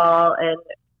of tall and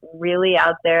really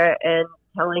out there and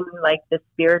telling like the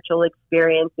spiritual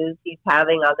experiences he's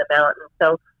having on the mountain.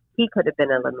 So he could have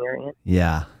been a Lemurian.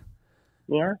 Yeah.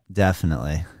 Yeah.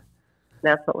 Definitely.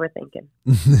 That's what we're thinking.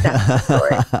 That's the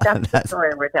story. That's the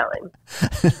story we're telling.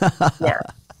 Yeah.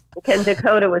 And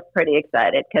Dakota was pretty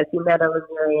excited because he met a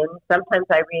Lemurian. Sometimes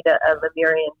I read a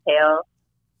Lemurian tale,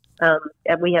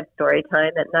 and we have story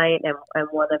time at night, and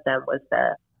one of them was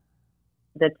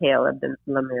the tale of the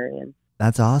Lemurian.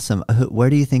 That's awesome. Where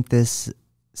do you think this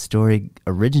story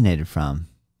originated from?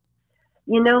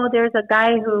 There's a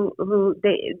guy who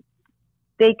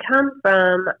they come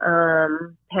from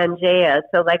Pangaea.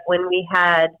 So like when we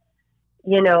had,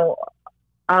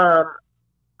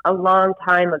 a long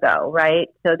time ago, right?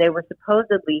 So they were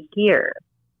supposedly here,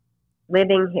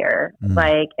 living here, and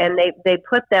they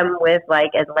put them with like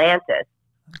Atlantis.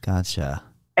 Gotcha.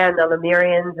 And the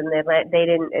Lemurians, and they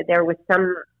didn't. There was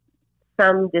some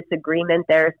disagreement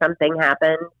there. Something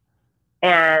happened,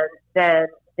 and then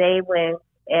they went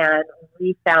and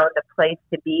we found a place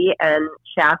to be, and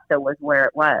Shasta was where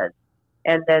it was.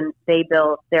 And then they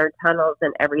built their tunnels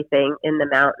and everything in the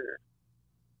mountain.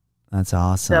 That's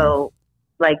awesome. So,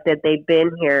 like that, they've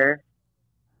been here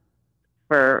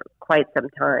for quite some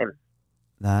time.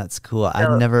 That's cool. So,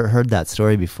 I've never heard that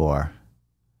story before.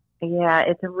 Yeah,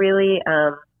 it's a really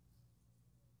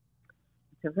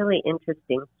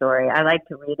interesting story. I like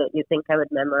to read it. You'd think I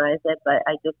would memorize it, but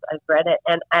I've read it,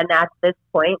 and at this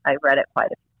point, I've read it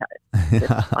quite a few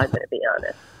time. I'm going to be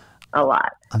honest, a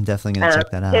lot. I'm definitely going to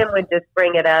check that out. Tim would just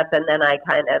bring it up, and then I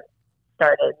kind of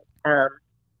started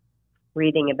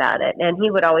reading about it. And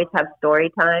he would always have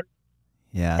story time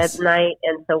at night,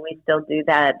 and so we still do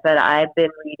that. But I've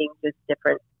been reading just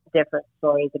different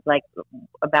stories, like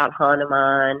about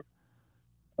Hanuman,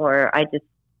 or I just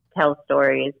tell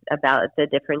stories about the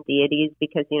different deities,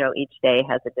 because each day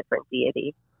has a different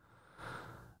deity.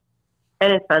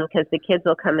 And it's fun because the kids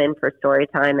will come in for story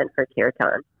time and for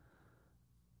kirtan.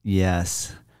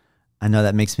 Yes. I know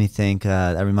that makes me think,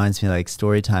 that reminds me, like,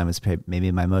 story time was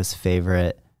maybe my most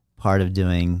favorite part of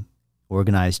doing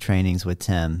organized trainings with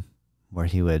Tim, where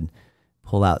he would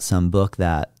pull out some book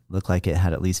that looked like it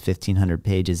had at least 1,500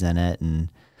 pages in it. And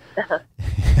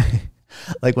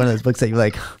like one of those books that you're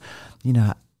like,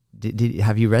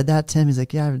 have you read that, Tim? He's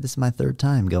like, yeah, this is my third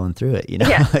time going through it.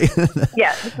 Yeah,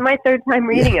 this is my third time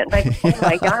reading it. Like, oh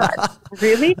my God,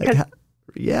 really?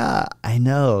 Yeah, I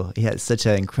know. He has such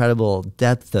an incredible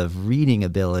depth of reading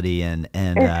ability and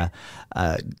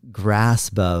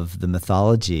grasp of the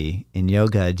mythology in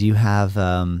yoga. Do you have?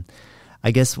 I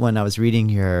guess when I was reading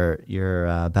your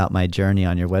About My Journey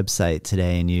on your website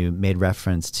today, and you made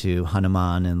reference to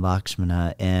Hanuman and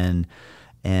Lakshmana and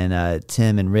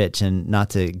Tim and Rich, and not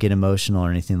to get emotional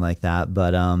or anything like that,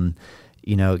 but can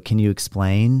you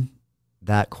explain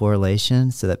that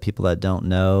correlation so that people that don't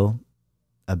know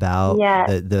about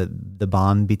the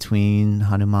bond between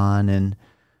Hanuman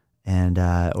and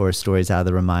or stories out of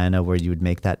the Ramayana where you would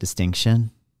make that distinction?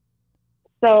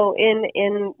 So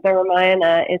in the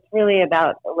Ramayana, it's really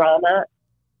about Rama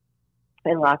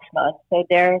and Lakshman. So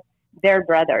they're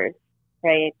brothers,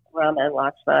 right? Rama and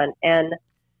Lakshman. And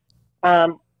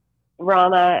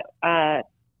Rama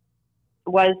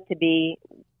was to be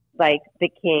like the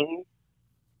king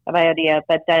of Ayodhya,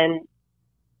 but then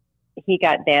he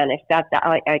got banished.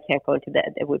 I can't go into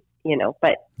that. It would,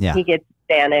 but he gets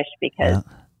banished because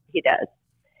he does,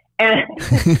 and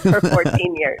for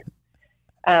 14 years,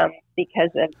 because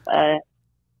of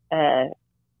a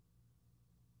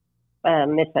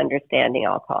misunderstanding,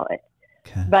 I'll call it.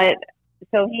 Okay. But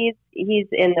so he's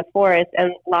in the forest,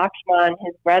 and Lakshman,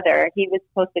 his brother, he was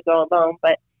supposed to go alone,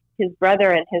 but his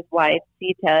brother and his wife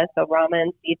Sita, so Rama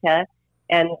and Sita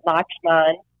and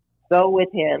Lakshman, go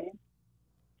with him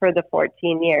for the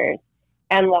 14 years.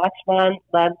 And Lakshman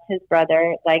loves his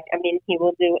brother. He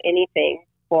will do anything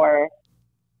for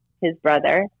his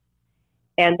brother.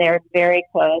 And they're very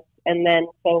close. And then,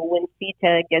 so when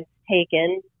Sita gets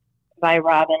taken by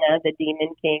Ravana, the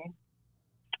demon king,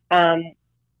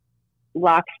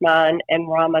 Lakshman and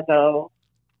Rama go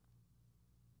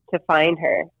to find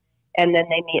her. And then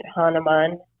they meet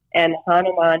Hanuman. And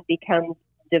Hanuman becomes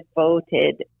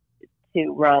devoted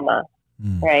to Rama.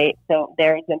 Right? So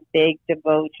there's a big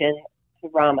devotion to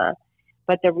Rama.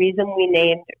 But the reason we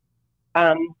named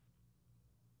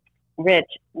Rich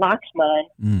Lakshman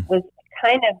was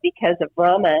kind of because of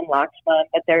Rama and Lakshman,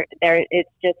 but there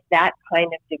it's just that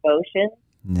kind of devotion.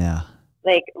 Yeah.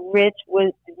 Like Rich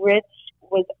was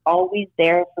always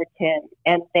there for Tim,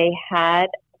 and they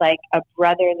had like a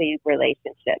brotherly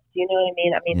relationship. Do you know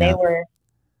what I mean? They were,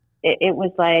 it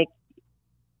was like,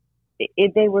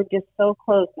 they were just so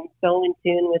close and so in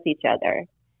tune with each other.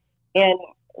 And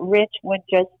Rich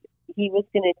he was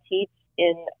going to teach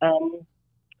in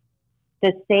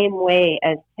the same way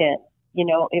as Tim.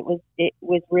 It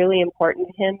was really important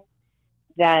to him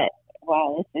that,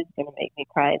 wow, this is going to make me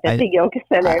cry, that the yoga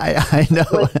center I know.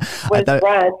 was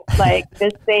run like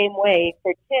the same way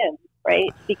for Tim,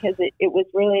 right? Because it was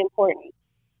really important.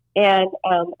 And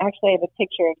actually I have a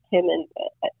picture of Tim and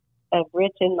of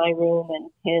Rich in my room and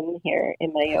Tim here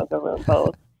in my yoga room,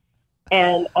 both.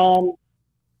 And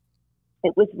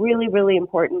it was really, really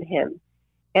important to him.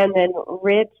 And then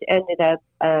Rich ended up,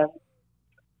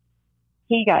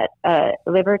 he got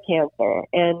liver cancer,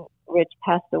 and Rich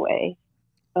passed away.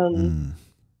 God,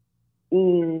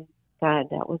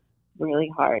 that was really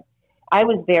hard. I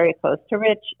was very close to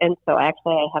Rich, and so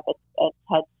actually I have a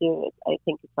tattoo. I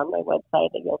think it's on my website,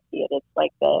 and you'll see it. It's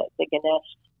like the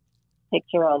Ganesh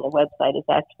picture on the website is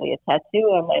actually a tattoo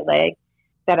on my leg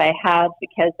that I have,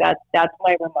 because that's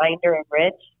my reminder of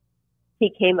Rich. He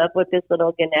came up with this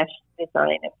little Ganesh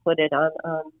design and put it on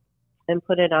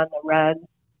the rug.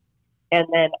 And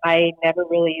then I never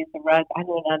really used the rug. I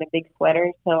went on a big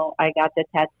sweater, so I got the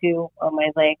tattoo on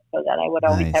my leg so that I would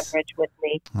always have Rich with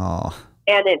me. Oh.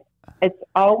 And it's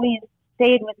always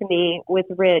stayed with me with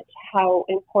Rich how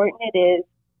important it is,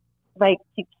 like,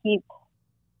 to keep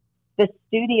the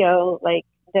studio, like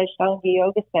the Ashtanga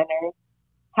Yoga Center,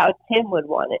 how Tim would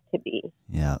want it to be.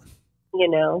 Yeah.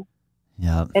 Yeah.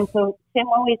 Yeah. And so Tim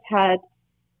always had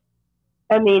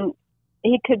I mean,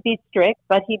 he could be strict,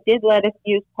 but he did let us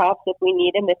use props if we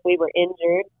need him, if we were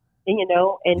injured,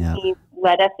 and Yeah. he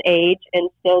let us age and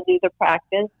still do the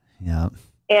practice. Yeah.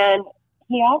 And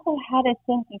he also had a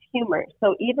sense of humor.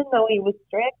 So even though he was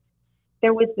strict,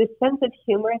 there was this sense of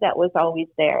humor that was always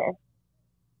there,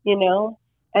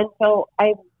 And so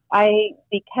I,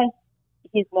 because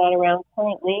he's not around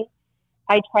currently,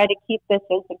 I try to keep the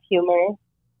sense of humor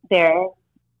there,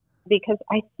 because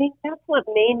I think that's what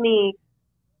made me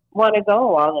want to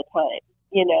go all the time.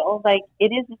 Like,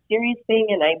 it is a serious thing,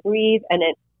 and I breathe, and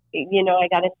I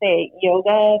got to say,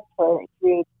 yoga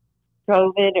through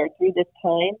COVID or through this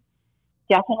time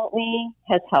definitely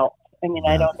has helped. I mean,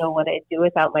 I don't know what I'd do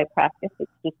without my practice.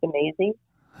 It's just amazing.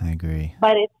 I agree.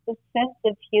 But it's the sense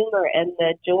of humor and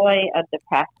the joy of the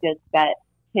practice that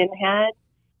Tim had,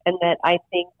 and that I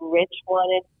think Rich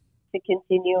wanted to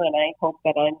continue, and I hope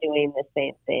that I'm doing the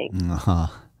same thing. Uh-huh.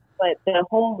 But the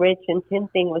whole Rich and Tim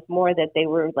thing was more that they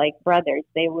were like brothers.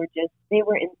 They were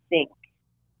in sync.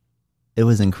 It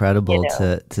was incredible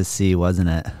to see, wasn't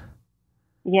it?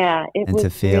 Yeah, it and was to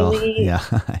feel. really Yeah.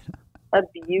 a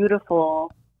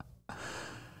beautiful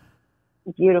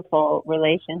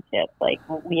relationship. Like,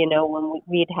 when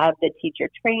we'd have the teacher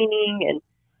training, and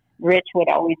Rich would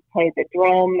always play the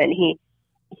drum, and he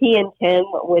and Tim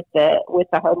with the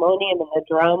harmonium and the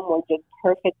drum were just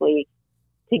perfectly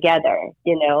together.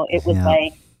 It was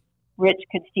like Rich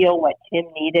could feel what Tim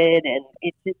needed, and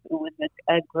it was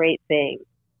a great thing.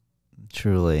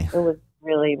 Truly. It was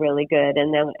really, really good.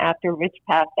 And then after Rich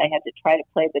passed, I had to try to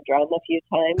play the drum a few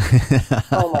times.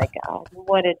 Oh my God,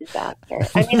 what a disaster.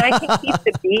 I mean, I can keep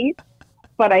the beat,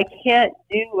 but I can't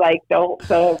do like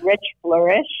the Rich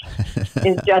flourish.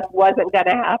 It just wasn't going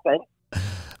to happen.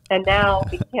 And now,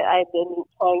 because I've been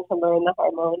trying to learn the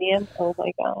harmonium, oh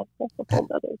my God, that's a whole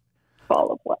other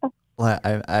ball of wax. Well,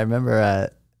 I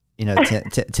remember,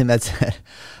 Tim had said,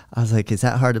 I was like, is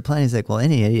that hard to play? And he's like, well,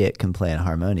 any idiot can play a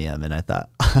harmonium. And I thought,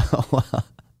 oh, well,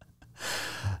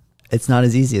 it's not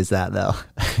as easy as that, though.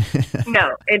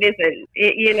 No, it isn't.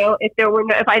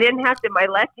 If I didn't have to, my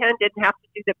left hand didn't have to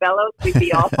do the bellows, we'd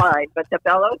be all fine. But the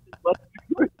bellows is what.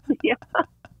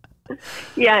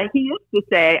 Yeah, he used to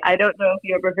say, I don't know if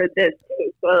you ever heard this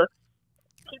too. So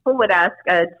people would ask,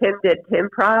 Tim did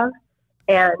Timprov,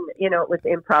 and, it was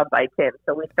improv by Tim.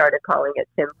 So we started calling it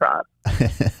Timprov.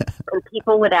 And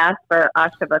people would ask for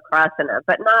Ashtavakrasana,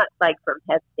 but not like from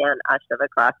headstand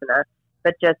Ashtavakrasana,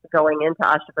 but just going into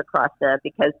Ashtavakrasana,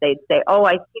 because they'd say, oh,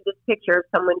 I see this picture of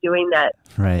someone doing that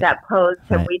pose.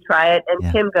 Can we try it?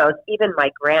 And Tim goes, even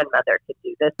my grandmother could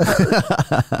do this pose.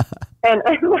 And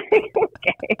I'm like,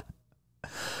 okay.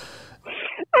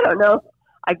 I don't know if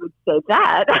I would say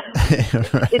that.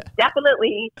 Right. It's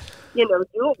definitely,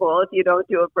 doable if you don't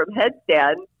do it from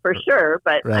headstand, for sure.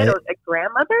 But right. A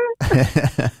grandmother?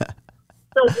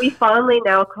 So we fondly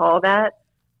now call that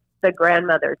the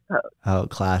grandmother's pose. Oh,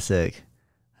 classic.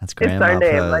 That's grandma it's our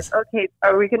name. pose. Like, okay,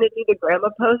 are we going to do the grandma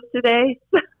pose today?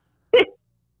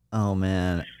 Oh,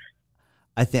 man.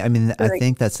 I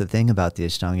think that's the thing about the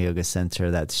Ashtanga Yoga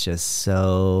Center that's just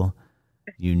so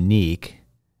unique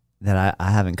that I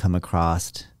haven't come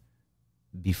across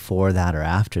before that or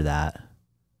after that.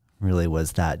 Really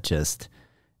was that just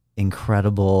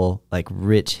incredible, like,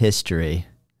 rich history,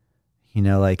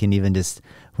 and even just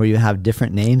where you have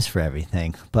different names for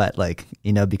everything, but like,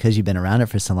 because you've been around it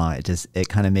for so long, it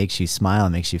kind of makes you smile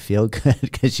and makes you feel good,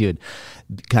 because you would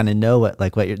kind of know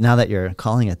now that you're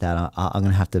calling it that, I'm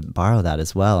going to have to borrow that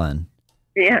as well. And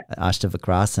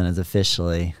Ashtavakrasana is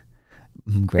officially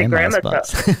grandma's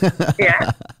pose.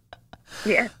 Yeah.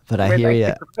 Yeah. But I hear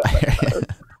you.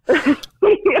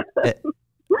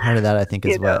 Part of that, I think,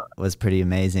 is what was pretty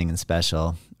amazing and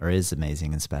special, or is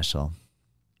amazing and special.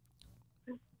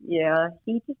 Yeah,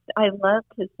 I loved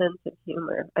his sense of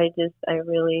humor. I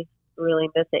really, really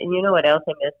miss it. And you know what else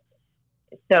I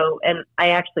miss? So, and I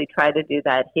actually try to do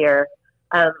that here.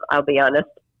 I'll be honest.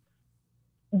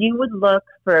 You would look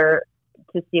to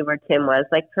see where Tim was.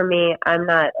 Like, for me, I'm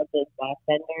not a big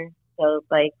backbender. So,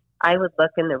 like, I would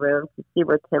look in the room to see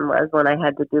where Tim was when I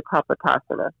had to do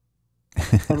Kapotasana.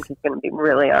 I'm just going to be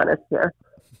really honest here.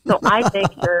 So I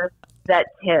make sure that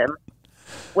Tim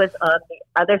was on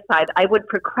the other side. I would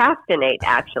procrastinate,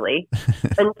 actually,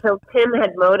 until Tim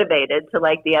had motivated to,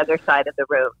 like, the other side of the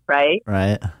room, right?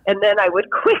 Right. And then I would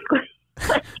quickly,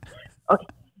 okay,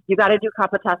 you got to do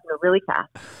Kapotasana really fast.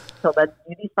 So let's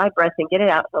do these 5 breaths and get it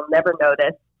out so he'll never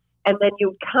notice. And then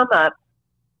you'd come up,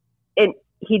 and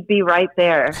he'd be right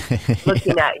there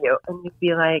looking at you. And you'd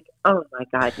be like, oh, my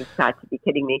God, you've got to be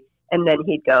kidding me. And then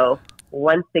he'd go,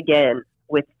 once again,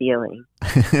 with feeling.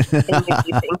 And you'd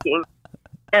be thinking,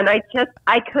 And I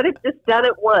could have just done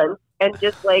it once and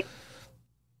just like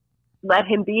let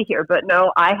him be here. But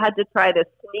no, I had to try to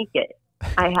sneak it.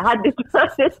 I had to try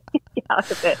to sneak out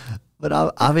of it. But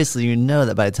obviously, you know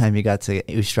that by the time you got to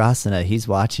Ustrasana, he's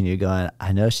watching you going,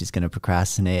 I know she's going to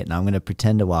procrastinate, and I'm going to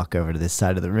pretend to walk over to this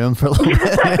side of the room for a little bit.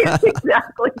 That's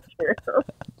exactly true.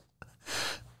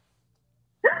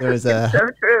 There was a so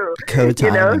true.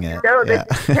 co-timing You know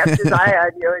that he kept his eye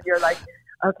on you, and you're like,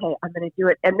 okay, I'm going to do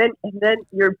it. And then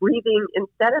you're breathing,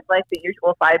 instead of like the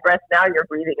usual 5 breaths, now you're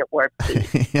breathing at warp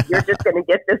speed. Yeah. You're just going to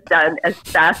get this done as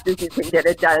fast as you can get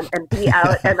it done and be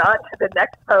out and on to the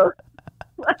next pose.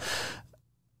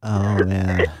 Oh,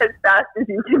 man. As fast as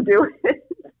you can do it.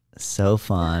 So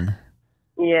fun.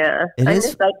 Yeah. It I is.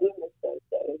 just like doing the same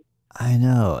thing. I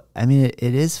know. I mean,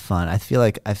 it is fun. I feel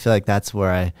like that's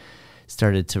where I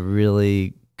started to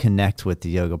really connect with the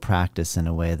yoga practice in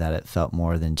a way that it felt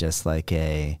more than just like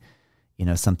a,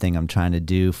 something I'm trying to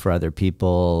do for other people,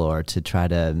 or to try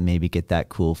to maybe get that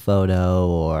cool photo,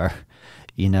 or,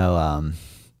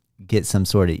 get some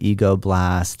sort of ego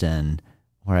blast, and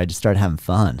where I just started having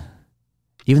fun.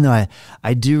 Even though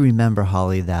I do remember,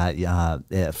 Holly,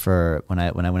 that for when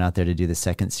I went out there to do the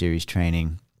second series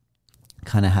training,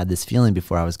 kind of had this feeling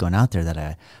before I was going out there that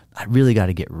I really got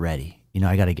to get ready.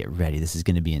 I got to get ready. This is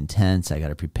going to be intense. I got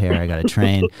to prepare. I got to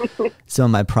train. So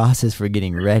my process for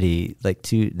getting ready, like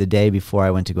the day before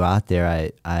I went to go out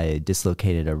there, I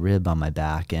dislocated a rib on my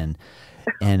back and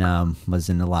was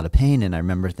in a lot of pain. And I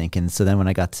remember thinking, so then when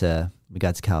we got to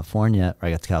California,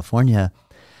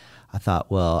 I thought,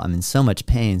 well, I'm in so much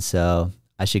pain, so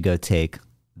I should go take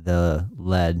the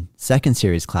lead second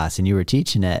series class, and you were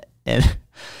teaching it. And,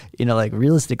 like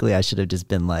realistically, I should have just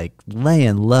been like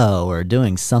laying low or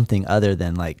doing something other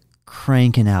than like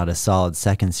cranking out a solid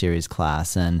second series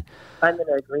class. And I'm going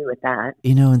to agree with that.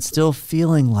 And still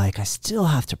feeling like I still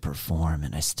have to perform,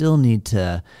 and I still need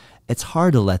to, it's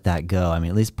hard to let that go. I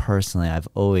mean, at least personally, I've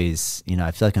always,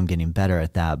 I feel like I'm getting better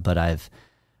at that, but I've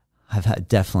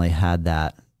definitely had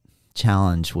that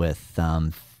challenge with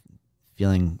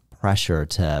feeling pressure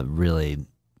to really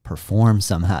perform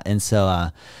somehow. And so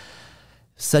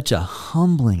such a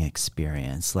humbling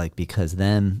experience, like, because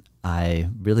then I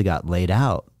really got laid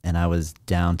out and I was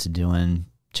down to doing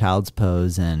child's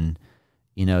pose and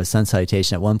sun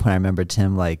salutation. At one point I remember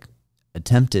Tim like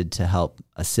attempted to help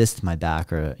assist my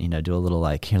back, or do a little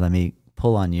like, here, let me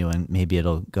pull on you and maybe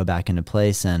it'll go back into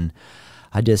place. And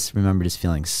I just remember just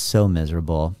feeling so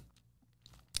miserable.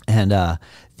 And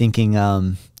thinking,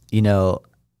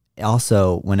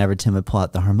 also whenever Tim would pull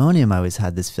out the harmonium, I always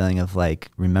had this feeling of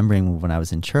like remembering when I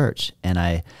was in church, and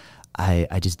I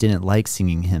just didn't like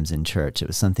singing hymns in church. It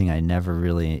was something I never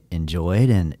really enjoyed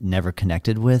and never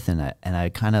connected with. And I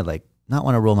kind of like not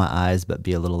want to roll my eyes, but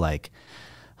be a little like,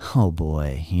 oh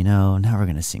boy, now we're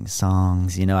going to sing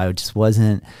songs. I just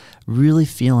wasn't really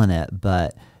feeling it.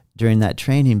 But during that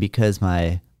training, because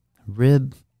my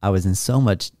rib, I was in so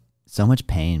much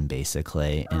pain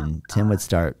basically. And Tim would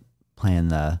start playing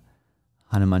the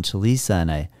Hanuman Chalisa, and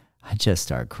I just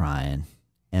started crying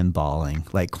and bawling,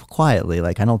 like quietly,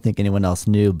 like I don't think anyone else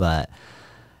knew,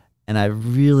 and I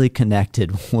really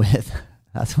connected with,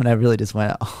 that's when I really just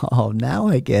went, oh, now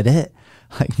I get it.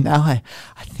 Like now I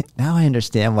think now I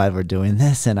understand why we're doing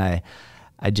this. And I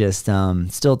just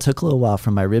still took a little while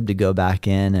for my rib to go back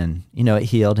in, and it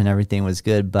healed and everything was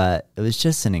good, but it was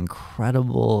just an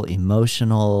incredible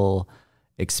emotional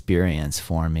experience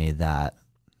for me that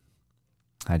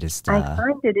I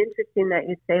find it interesting that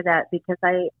you say that, because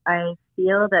I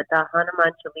feel that the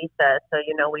Hanuman Chalisa, so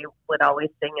we would always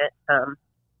sing it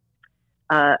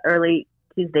early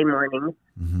Tuesday mornings.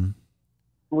 Mm-hmm.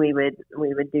 We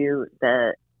would do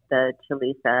the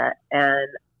Chalisa, and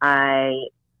I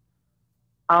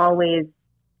always,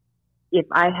 if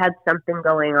I had something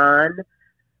going on,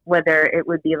 whether it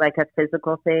would be like a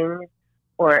physical thing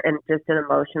or just an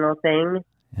emotional thing,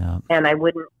 yeah. And I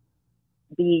wouldn't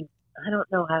be, I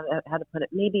don't know how to put it,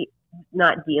 maybe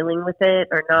not dealing with it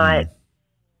or not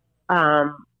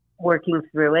working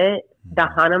through it, the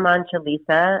Hanuman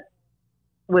Chalisa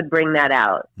would bring that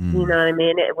out. You know what I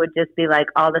mean? It would just be like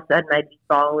all of a sudden I'd be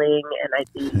bawling, and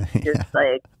I'd be just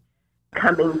like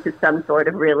coming to some sort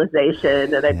of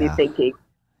realization, and I'd be thinking,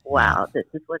 wow, this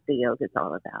is what the yoga is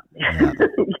all about.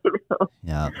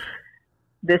 Yeah.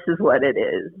 This is what it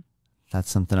is. That's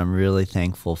something I'm really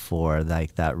thankful for,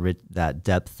 like that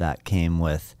depth that came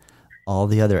with all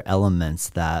the other elements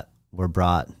that were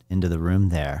brought into the room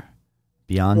there,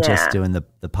 beyond just doing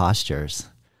the postures.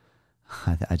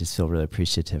 I just feel really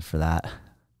appreciative for that.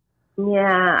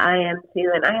 Yeah, I am too.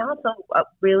 And I also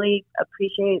really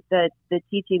appreciate the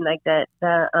teaching, like that,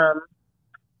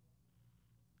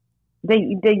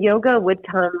 the yoga would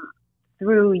come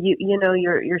through you. You know,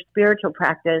 your spiritual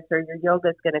practice or your yoga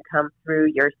is going to come through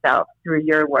yourself, through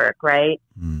your work, right?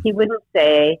 He wouldn't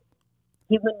say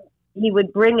he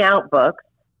would bring out books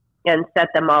and set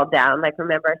them all down. Like,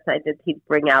 remember, he'd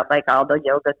bring out like all the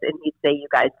yogas, and he'd say, "You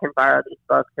guys can borrow these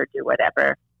books or do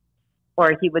whatever."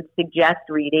 Or he would suggest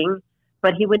reading,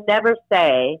 but he would never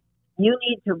say, "You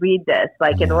need to read this.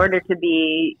 Like, in order to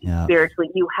be spiritually,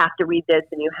 you have to read this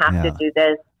and you have to do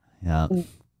this." Yeah.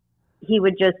 He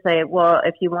would just say, "Well,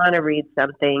 if you want to read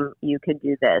something, you could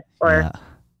do this." Or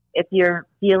if you're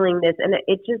feeling this, and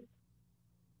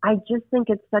I just think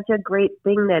it's such a great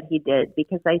thing that he did,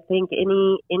 because I think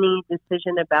any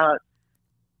decision about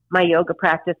my yoga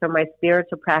practice or my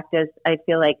spiritual practice, I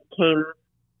feel like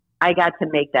I got to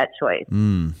make that choice.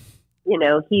 You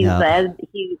know, he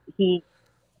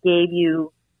gave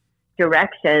you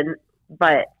direction,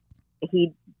 but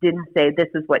he didn't say, "This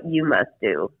is what you must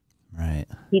do." Right.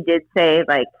 He did say,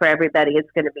 like, for everybody,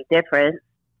 it's going to be different.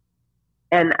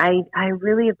 And I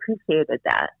really appreciated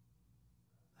that.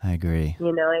 I agree.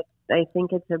 You know, I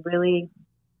think it's a really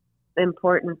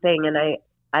important thing. And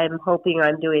I'm hoping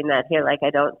I'm doing that here. Like, I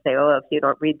don't say, "Oh, if you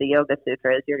don't read the Yoga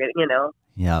Sutras, you're going to," you know.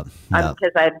 Yeah.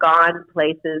 Because I've gone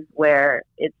places where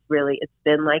it's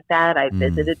been like that. I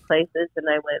visited places and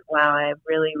I went, wow, I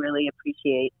really, really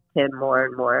appreciate Tim more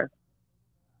and more.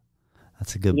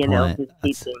 That's a good point. Know, his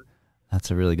teaching. That's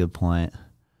a really good point.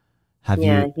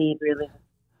 He really.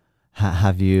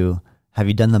 Have you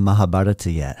done the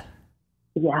Mahabharata yet?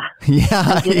 Yeah. Yeah.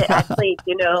 I did it. Actually,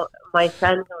 you know, my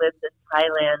son who lives in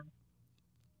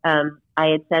Thailand, I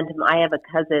had sent him, I have a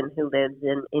cousin who lives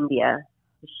in India.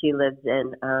 She lives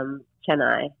in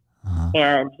Chennai.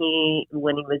 And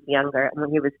when he was younger, when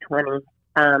he was 20,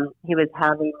 he was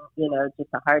having, you know, just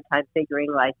a hard time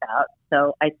figuring life out.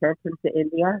 So I sent him to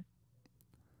India.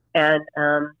 And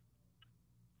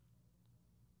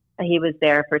he was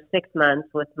there for 6 months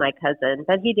with my cousin,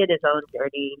 but he did his own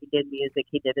journey. He did music.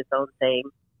 He did his own thing.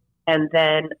 And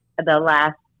then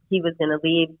he was going to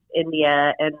leave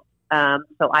India. And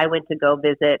so I went to go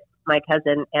visit my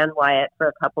cousin and Wyatt for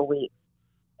a couple weeks.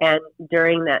 And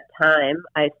during that time,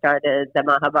 I started the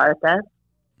Mahabharata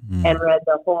and read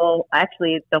the whole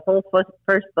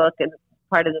first book and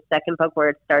part of the second book where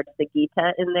it starts the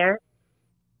Gita in there.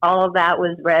 All of that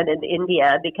was read in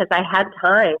India because I had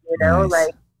time, you know,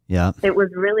 it was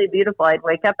really beautiful. I'd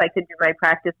wake up, I could do my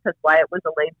practice because Wyatt was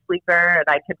a late sleeper, and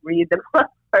I could read the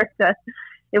Mahabharata.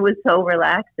 It was so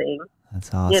relaxing.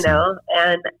 That's awesome. You know,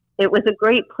 and it was a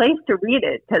great place to read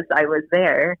it because I was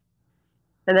there.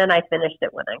 And then I finished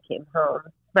it when I came home.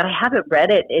 But I haven't read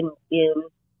it in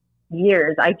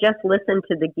years. I just listened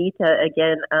to the Gita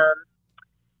again,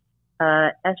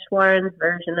 Eshwaran's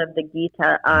version of the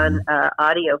Gita on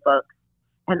audiobook.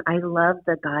 And I love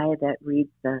the guy that reads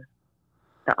the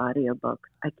audiobook.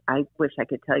 I wish I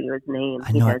could tell you his name.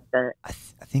 I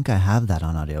think I have that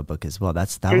on audiobook as well.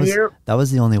 That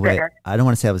was the only way. I don't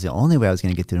want to say that was the only way I was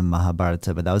going to get through the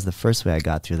Mahabharata, but that was the first way I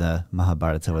got through the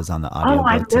Mahabharata was on the audiobook. Oh,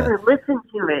 I've never listened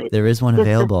to it. There is one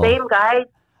available. The same guy?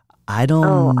 I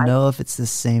don't know if it's the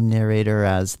same narrator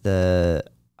as are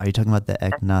you talking about the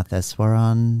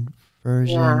Eknatheswaran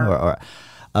version or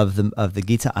of the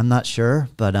Gita? I'm not sure,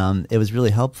 but it was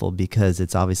really helpful because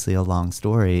it's obviously a long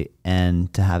story,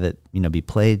 and to have it, you know, be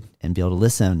played and be able to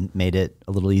listen made it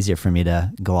a little easier for me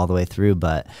to go all the way through.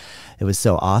 But it was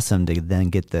so awesome to then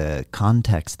get the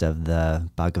context of the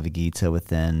Bhagavad Gita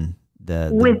within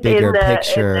the bigger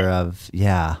picture of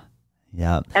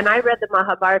And I read the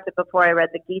Mahabharata before I read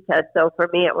the Gita, so for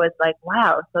me it was like,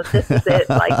 wow, so this is it,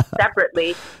 like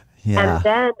separately. And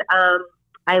then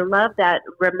I love that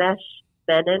Ramesh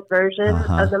Menon version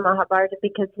of the Mahabharata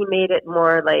because he made it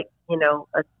more like, you know,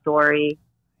 a story,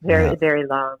 very, very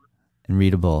long. And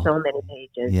readable. So many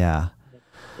pages. Yeah.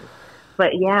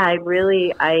 But yeah, I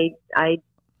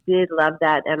did love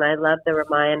that, and I love the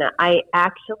Ramayana. I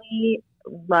actually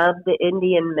love the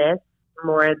Indian myth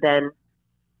more than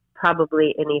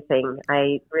probably anything.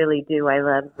 I really do. I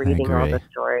love reading all the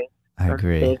stories. I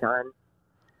agree. Big on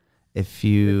the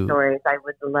stories. I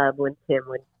would love when Tim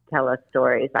would tell us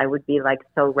stories. I would be like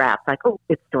so rapt, like, oh,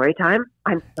 it's story time.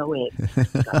 I'm so in.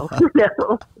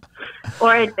 No. Or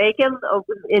I'd make him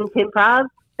in improv.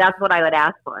 That's what I would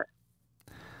ask for.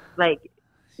 Like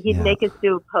he'd make us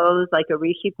do a pose, like a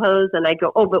rishi pose, and I'd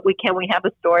go, oh, but can we have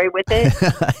a story with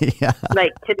it?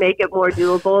 Like to make it more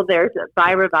doable. There's a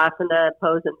Bhairavasana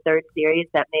pose in third series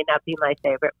that may not be my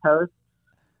favorite pose.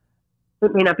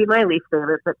 It may not be my least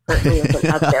favorite, but certainly isn't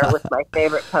up there with my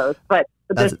favorite pose. But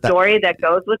the story that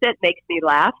goes with it makes me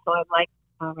laugh. So I'm like,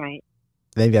 all right.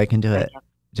 Maybe I can do it.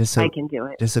 I can do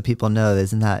it. Just so people know,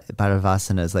 isn't that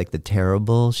Bharavasana is like the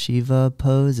terrible Shiva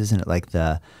pose? Isn't it like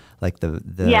the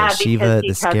Shiva,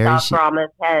 the scary off Brahma's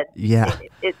head. Yeah.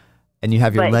 And you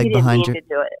have your leg behind your. To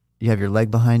do it. You have your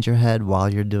leg behind your head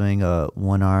while you're doing a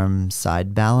one arm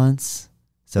side balance.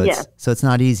 So it's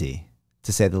not easy,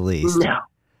 to say the least. No.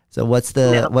 So what's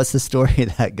the story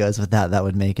that goes with that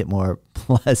would make it more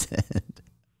pleasant?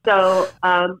 So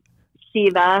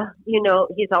Shiva,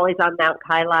 he's always on Mount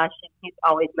Kailash and he's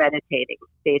always meditating,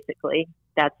 basically.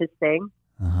 That's his thing.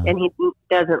 Uh-huh. And he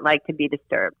doesn't like to be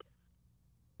disturbed.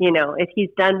 If he's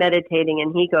done meditating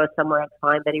and he goes somewhere, it's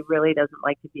fine, but he really doesn't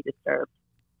like to be disturbed.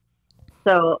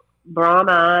 So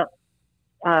Brahma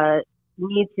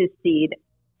needs his seed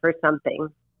for something.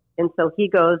 And so he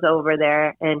goes over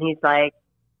there and he's like,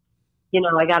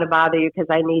 I got to bother you because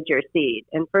I need your seed.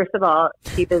 And first of all,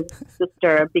 Shiva's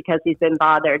disturbed because he's been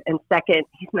bothered. And second,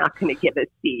 he's not going to give his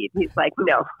seed. He's like,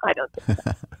 no, I don't think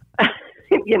so.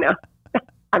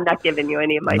 I'm not giving you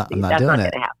any of my seed. That's not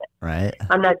going to happen. Right.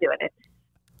 I'm not doing it.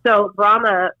 So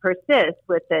Brahma persists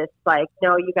with this, like,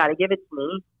 no, you got to give it to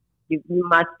me. You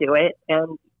must do it.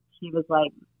 And he was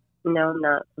like, no,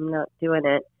 I'm not doing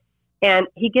it. And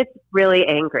he gets really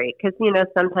angry because,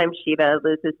 sometimes Shiva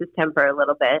loses his temper a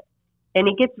little bit. And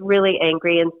he gets really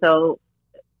angry. And so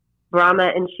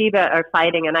Brahma and Shiva are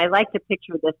fighting. And I like to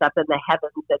picture this up in the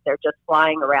heavens, that they're just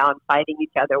flying around fighting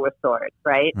each other with swords,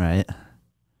 right? Right.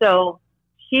 So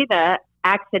Shiva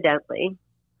accidentally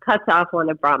cuts off one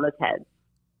of Brahma's heads.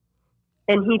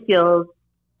 And he feels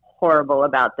horrible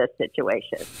about this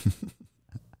situation.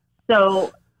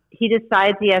 So he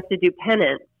decides he has to do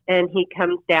penance. And he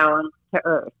comes down to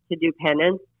earth to do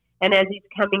penance. And as he's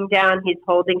coming down, he's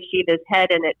holding Shiva's head,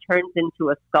 and it turns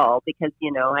into a skull because,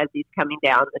 as he's coming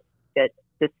down, the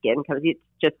skin comes, it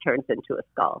just turns into a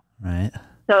skull. Right.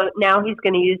 So now he's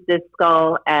going to use this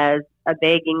skull as a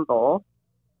begging bowl.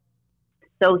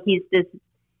 So he's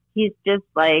just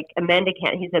like a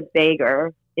mendicant. He's a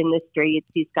beggar in the streets.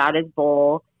 He's got his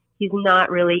bowl. He's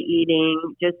not really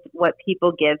eating just what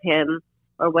people give him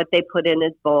or what they put in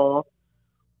his bowl.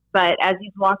 But as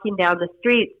he's walking down the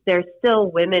streets, there's still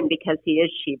women because he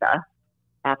is Shiva,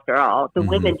 after all. The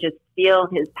women just feel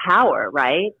his power,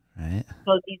 right? Right.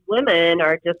 So these women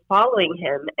are just following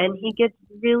him. And he gets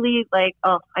really like,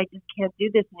 oh, I just can't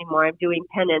do this anymore. I'm doing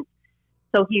penance.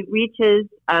 So he reaches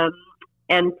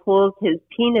and pulls his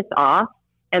penis off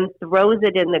and throws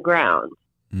it in the ground.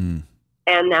 Mm.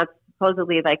 And that's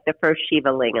supposedly like the first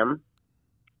Shiva lingam.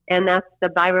 And that's the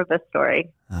Bhairava story.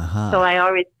 Uh-huh. So I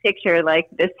always picture like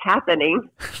this happening.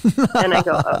 And I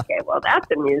go, okay, well, that's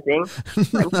amusing.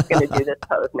 I'm just going to do this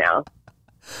pose now.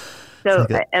 So,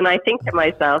 and I think to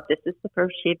myself, this is the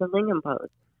first Shiva lingam pose.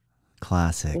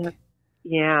 Classic.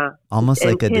 Yeah. Almost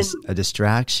like a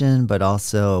distraction, but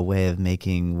also a way of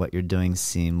making what you're doing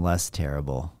seem less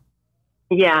terrible.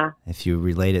 Yeah. If you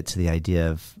relate it to the idea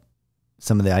of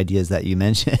some of the ideas that you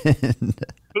mentioned.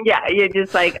 Yeah, you're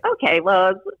just like, okay,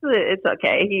 well, it's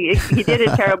okay. He did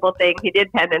a terrible thing. He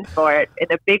did penance for it in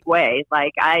a big way.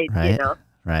 Like right.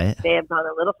 Right. They have gone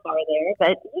a little far there,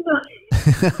 but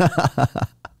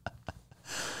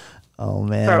Oh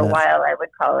man. For a while,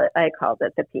 I called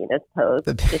it the penis pose,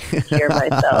 just to cheer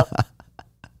myself.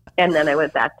 And then I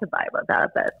went back to Bible about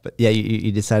it. But yeah,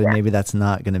 you decided maybe that's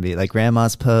not going to be like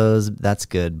grandma's pose. That's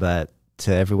good, but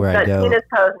to everywhere I go, penis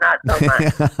pose not so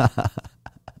much.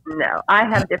 No, I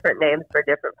have different names for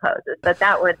different poses, but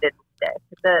that one didn't stick.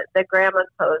 The grandma's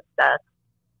pose stuff.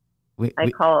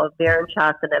 I call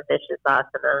Virenchasana,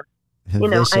 Vishasasana.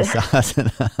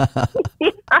 Vishasasana.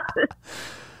 Yeah.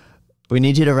 We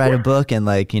need you to write a book and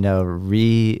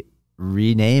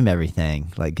rename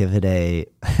everything. Like give it a.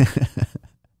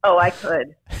 Oh, I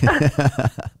could.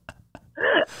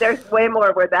 There's way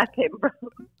more where that came from.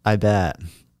 I bet.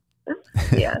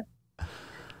 Yeah.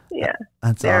 Yeah.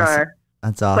 That's awesome.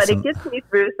 That's awesome. But it gets me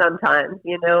through sometimes,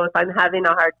 if I'm having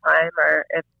a hard time or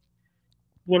if,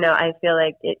 I feel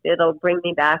like it'll bring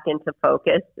me back into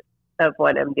focus of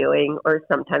what I'm doing. Or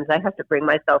sometimes I have to bring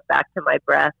myself back to my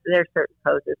breath. There are certain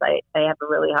poses I have a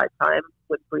really hard time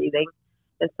with breathing.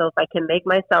 And so if I can make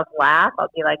myself laugh, I'll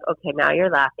be like, okay, now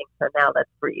you're laughing. So now let's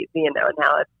breathe, now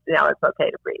it's okay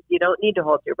to breathe. You don't need to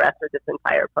hold your breath for this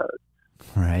entire pose.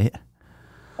 Right.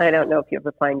 I don't know if you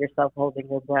ever find yourself holding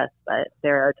your breath, but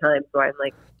there are times where I'm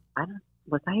like,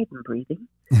 was I even breathing?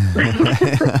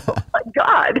 Oh my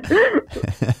God.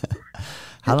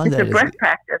 How long it's a breath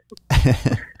practice.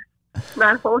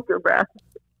 Not hold your breath.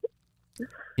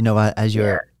 As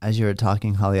you're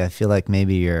talking, Holly, I feel like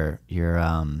maybe you're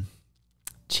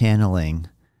channeling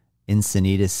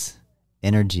Encinitas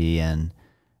energy and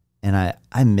And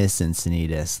I miss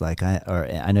Encinitas. Like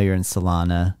I know you're in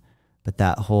Solana, but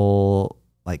that whole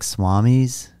like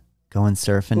Swami's, going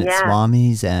surfing at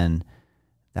Swami's, and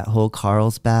that whole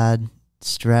Carlsbad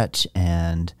stretch,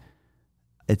 and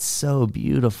it's so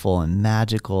beautiful and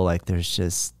magical. Like there's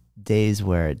just days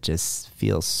where it just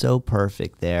feels so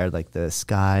perfect there. Like the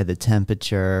sky, the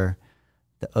temperature,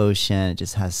 the ocean, it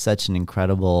just has such an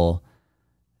incredible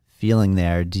feeling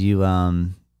there. Do you,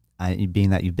 being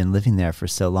that you've been living there for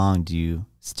so long, do you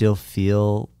still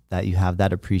feel that you have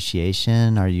that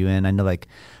appreciation? Are you in, I know like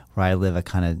where I live, I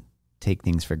kind of take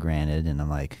things for granted and I'm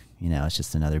like, it's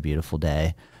just another beautiful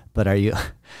day. But do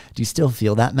you still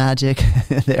feel that magic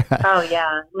there? Oh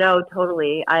yeah, no,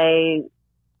 totally. I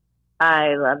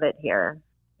love it here.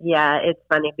 Yeah, it's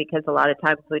funny because a lot of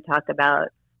times we talk about,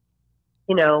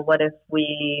 what if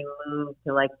we move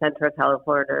to like Central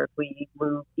California, or if we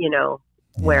move,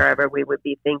 wherever we would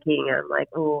be thinking. I'm like,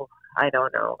 oh, I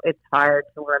don't know. It's hard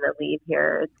to want to leave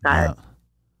here.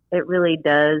 It really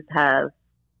does have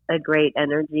a great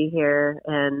energy here,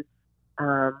 and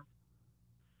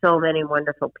so many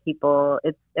wonderful people.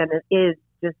 It is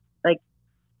just like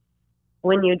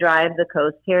when you drive the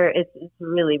coast here, it's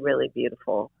really, really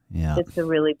beautiful. Yeah. It's a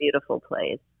really beautiful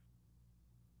place.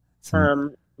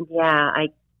 I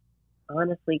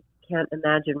honestly can't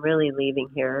imagine really leaving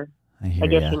here. I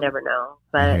guess you never know,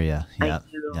 but I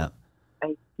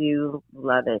do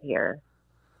love it here.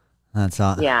 That's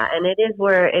awesome. Yeah, and it is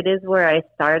where I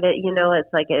started.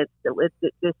 It's like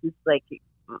this is like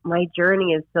my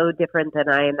journey is so different than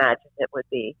I imagined it would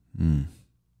be. Mm.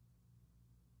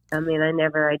 I mean, I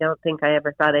don't think I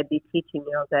ever thought I'd be teaching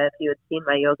yoga. If you had seen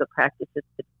my yoga practice at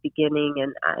the beginning,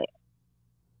 and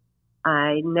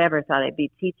I never thought I'd be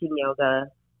teaching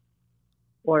yoga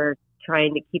or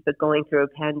trying to keep it going through a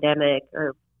pandemic,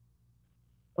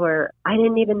 or I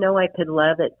didn't even know I could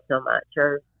love it so much,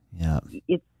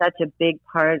 it's such a big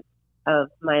part of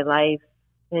my life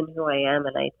and who I am.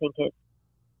 And I think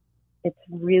it's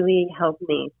really helped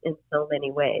me in so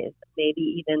many ways. Maybe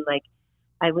even like,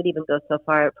 I would even go so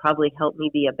far, it probably helped me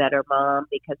be a better mom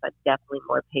because I'm definitely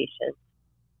more patient.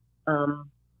 I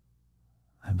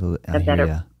hear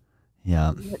you.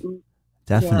 Yeah,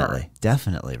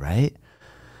 definitely, right?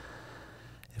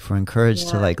 If we're encouraged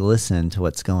to like listen to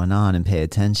what's going on and pay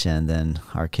attention, then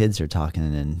our kids are talking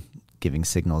and giving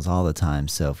signals all the time.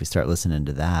 So if we start listening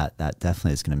to that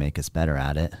definitely is going to make us better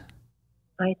at it.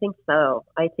 I think so.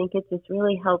 I think it just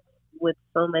really helps with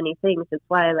so many things. It's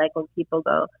why I like when people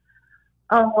go,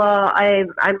 oh, well,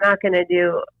 I'm not going to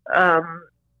do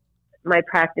my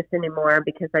practice anymore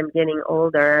because I'm getting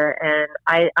older.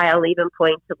 And I'll even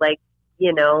point to like,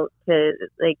 to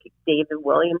like David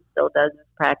Williams still does his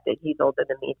practice. He's older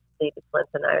than me. David Flint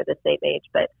and I are the same age,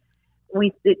 but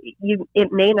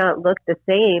it may not look the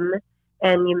same,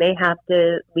 and you may have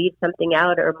to leave something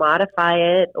out or modify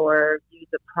it or use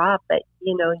a prop, but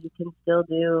you can still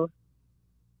do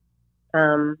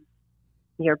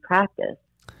your practice.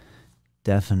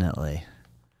 Definitely.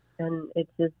 And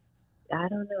it's just, I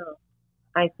don't know.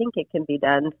 I think it can be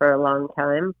done for a long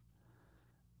time.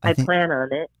 I plan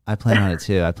on it. I plan on it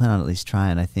too. I plan on at least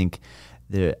trying. I think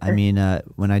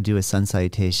when I do a sun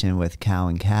salutation with cow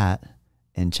and cat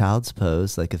in child's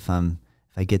pose, like if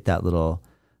I get that little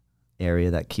area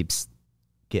that keeps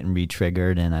getting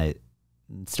re-triggered, and I'm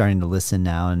starting to listen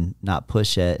now and not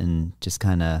push it and just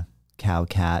kind of cow,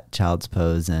 cat, child's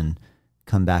pose and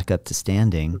come back up to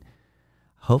standing.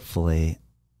 Hopefully,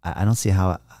 I don't see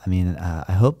how,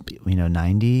 I hope,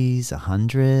 90s,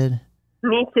 100.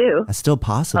 Me too. That's still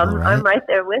possible, right? I'm right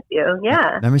there with you.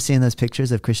 Yeah. Remember seeing those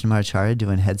pictures of Krishnamacharya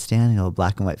doing headstand,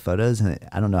 black and white photos? And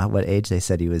I don't know what age they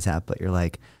said he was at, but you're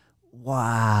like,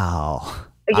 wow.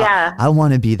 Yeah. I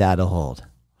want to be that old.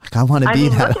 Like, I want to be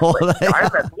that old.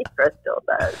 Dharma Mitra still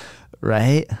does.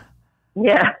 Right?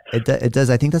 Yeah. It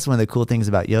does. I think that's one of the cool things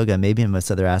about yoga. Maybe in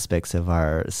most other aspects of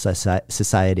our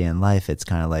society and life, it's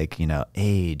kind of like,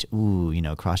 age. Ooh,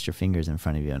 cross your fingers in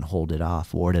front of you and hold it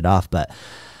off, ward it off. But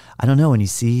I don't know, when you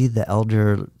see the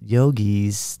elder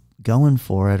yogis going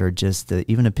for it, or just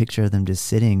even a picture of them just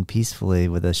sitting peacefully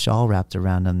with a shawl wrapped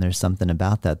around them, there's something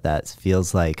about that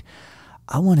feels like,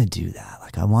 I want to do that.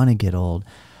 Like, I want to get old.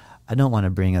 I don't want to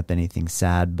bring up anything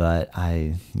sad, but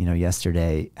I,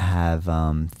 yesterday have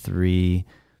 3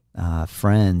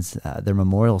 friends, their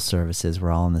memorial services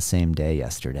were all on the same day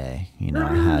yesterday.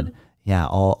 I had,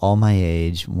 all my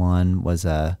age. One was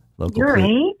a local. Your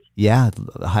age? Yeah,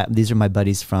 these are my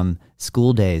buddies from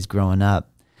school days growing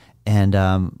up, and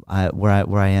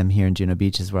where I am here in Juno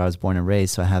Beach is where I was born and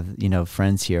raised. So I have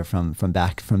friends here from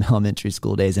back from elementary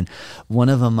school days, and one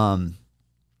of them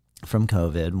from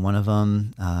COVID. One of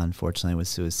them, unfortunately, was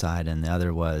suicide, and the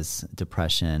other was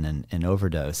depression and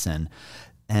overdose. And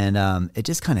it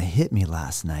just kind of hit me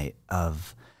last night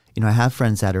of, I have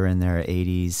friends that are in their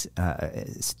 80s,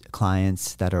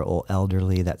 clients that are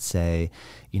elderly that say,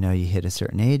 you hit a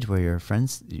certain age where your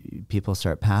people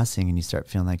start passing and you start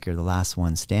feeling like you're the last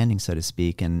one standing, so to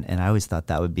speak. And I always thought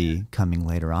that would be coming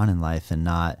later on in life and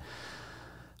not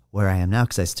where I am now,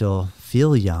 because I still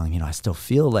feel young. I still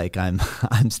feel like I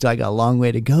got a long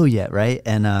way to go yet, right?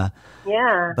 And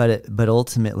yeah. But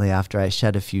ultimately, after I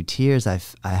shed a few tears, I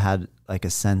had like a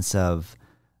sense of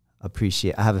I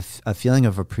have a feeling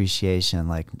of appreciation.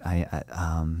 Like I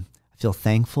feel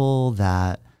thankful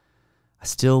that I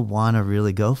still want to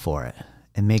really go for it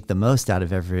and make the most out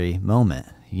of every moment,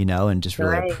 and just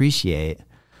really appreciate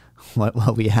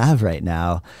what we have right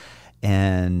now.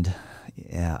 And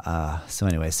so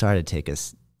anyway, sorry to take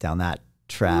us down that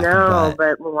track. No,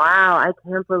 but wow, I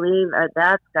can't believe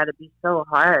that's got to be so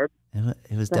hard.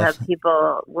 It was to have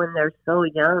people when they're so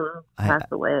young pass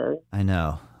away. I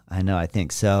know. I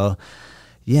think so.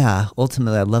 Yeah.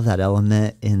 Ultimately, I love that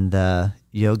element in the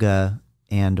yoga,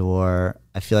 or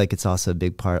I feel like it's also a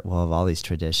big part, of all these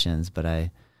traditions. But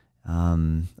I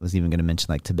was even going to mention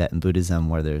like Tibetan Buddhism,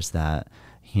 where there's that,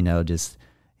 just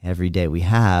every day we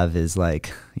have is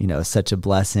like, such a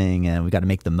blessing, and we got to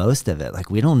make the most of it. Like,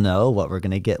 we don't know what we're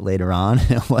going to get later on.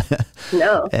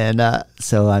 No. And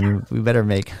so, we better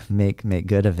make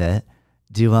good of it.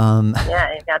 Yeah,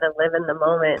 you got to live in the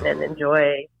moment and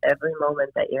enjoy every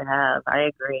moment that you have. I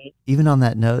agree. Even on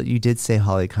that note, you did say,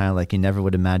 Holly, kind of like you never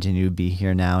would imagine you would be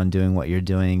here now and doing what you're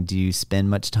doing. Do you spend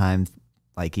much time,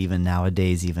 like even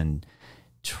nowadays, even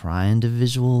trying to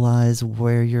visualize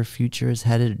where your future is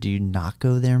headed? Do you not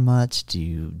go there much? Do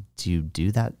you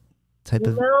do that type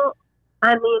of?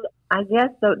 I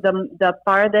guess the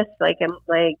farthest I can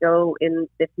go in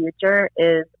the future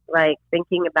is like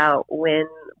thinking about when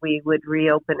we would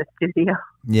reopen a studio.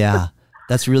 Yeah,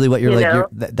 that's really what you're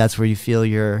that's where you feel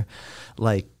you're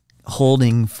like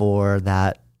holding for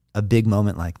a big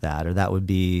moment like that, or that would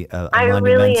be a I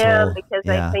monumental. Really am, because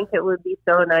I think it would be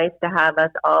so nice to have us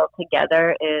all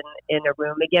together in a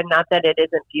room again. Not that it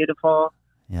isn't beautiful.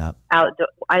 Yeah. Outdoor.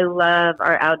 I love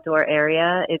our outdoor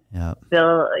area. It's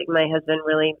still like my husband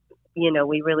really,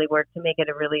 we really work to make it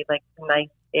a really like nice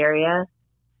area.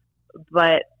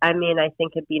 But I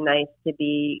think it'd be nice to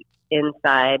be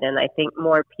inside, and I think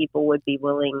more people would be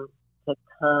willing to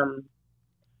come.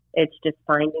 It's just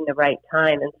finding the right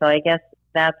time, and so I guess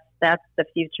that's the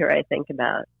future I think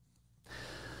about.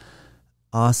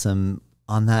 Awesome.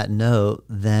 On that note,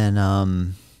 then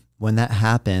when that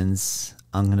happens,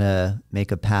 I'm gonna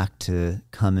make a pact to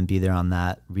come and be there on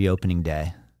that reopening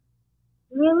day.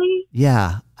 Really?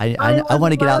 Yeah, I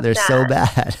want to get out there so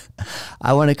bad.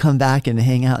 I want to come back and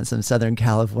hang out in some Southern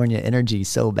California energy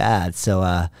so bad.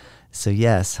 So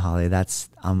yes, Holly,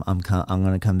 I'm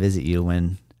going to come visit you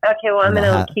when. Okay, well, I'm going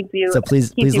to keep you. So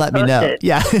please let me know.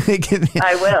 Yeah,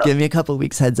 I will. Give me a couple of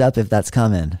weeks heads up if that's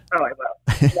coming. Oh, I will.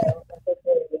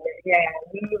 Yeah,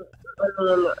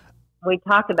 we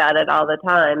talk about it all the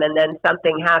time, and then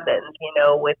something happens,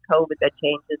 with COVID that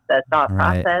changes the thought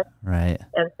process. Right.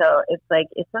 And so it's like,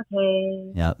 it's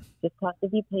okay. Yep. Just have to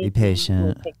be patient. Be patient.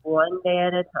 We'll take one day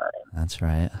at a time. That's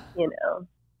right.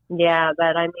 Yeah,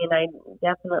 but I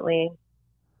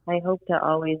hope to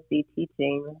always be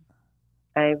teaching.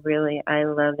 I love it. I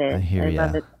love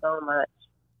it so much.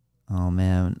 Oh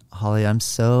man, Holly, I'm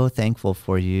so thankful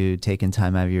for you taking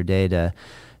time out of your day to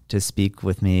speak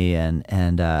with me and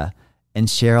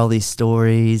share all these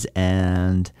stories,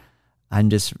 and I'm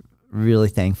just really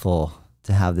thankful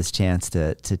to have this chance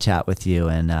to chat with you,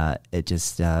 and it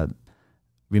just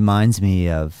reminds me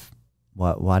of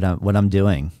what I'm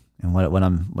doing and what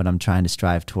I'm trying to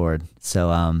strive toward.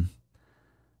 So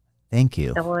thank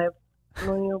you. Well,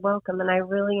 you're welcome, and I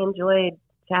really enjoyed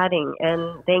chatting,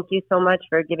 and thank you so much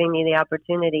for giving me the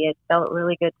opportunity. It felt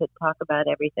really good to talk about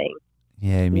everything.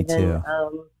 Yeah, me too.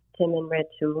 Tim and Rich,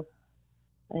 who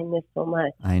I miss so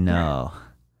much. I know,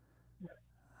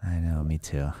 me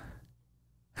too.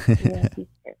 Yeah,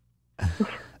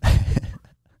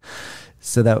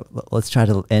 So let's try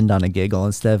to end on a giggle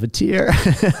instead of a tear.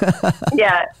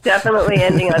 Yeah, definitely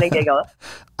ending on a giggle.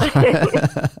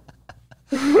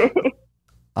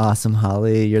 Awesome,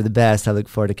 Holly. You're the best. I look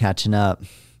forward to catching up.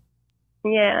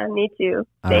 Yeah, me too.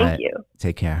 Thank you.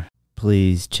 Take care.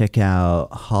 Please check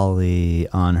out Holly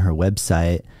on her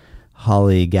website,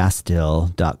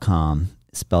 hollygastil.com,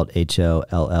 spelled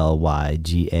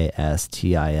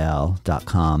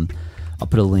HOLLYGASTIL.com. I'll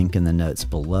put a link in the notes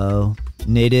below.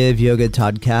 Native Yoga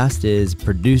Toddcast is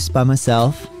produced by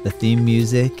myself. The theme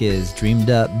music is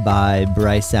dreamed up by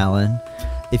Bryce Allen.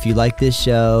 If you like this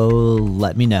show,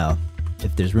 let me know.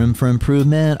 If there's room for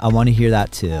improvement, I want to hear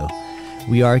that too.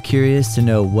 We are curious to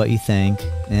know what you think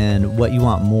and what you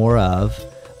want more of,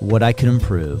 what I could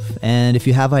improve. And if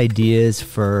you have ideas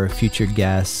for future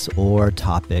guests or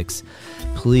topics,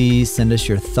 please send us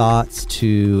your thoughts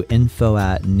to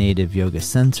info@Native Yoga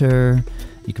Center.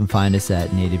 You can find us at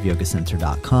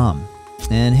nativeyogacenter.com.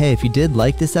 And hey, if you did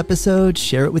like this episode,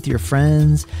 share it with your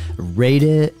friends, rate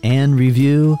it and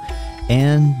review,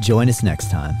 and join us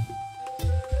next time.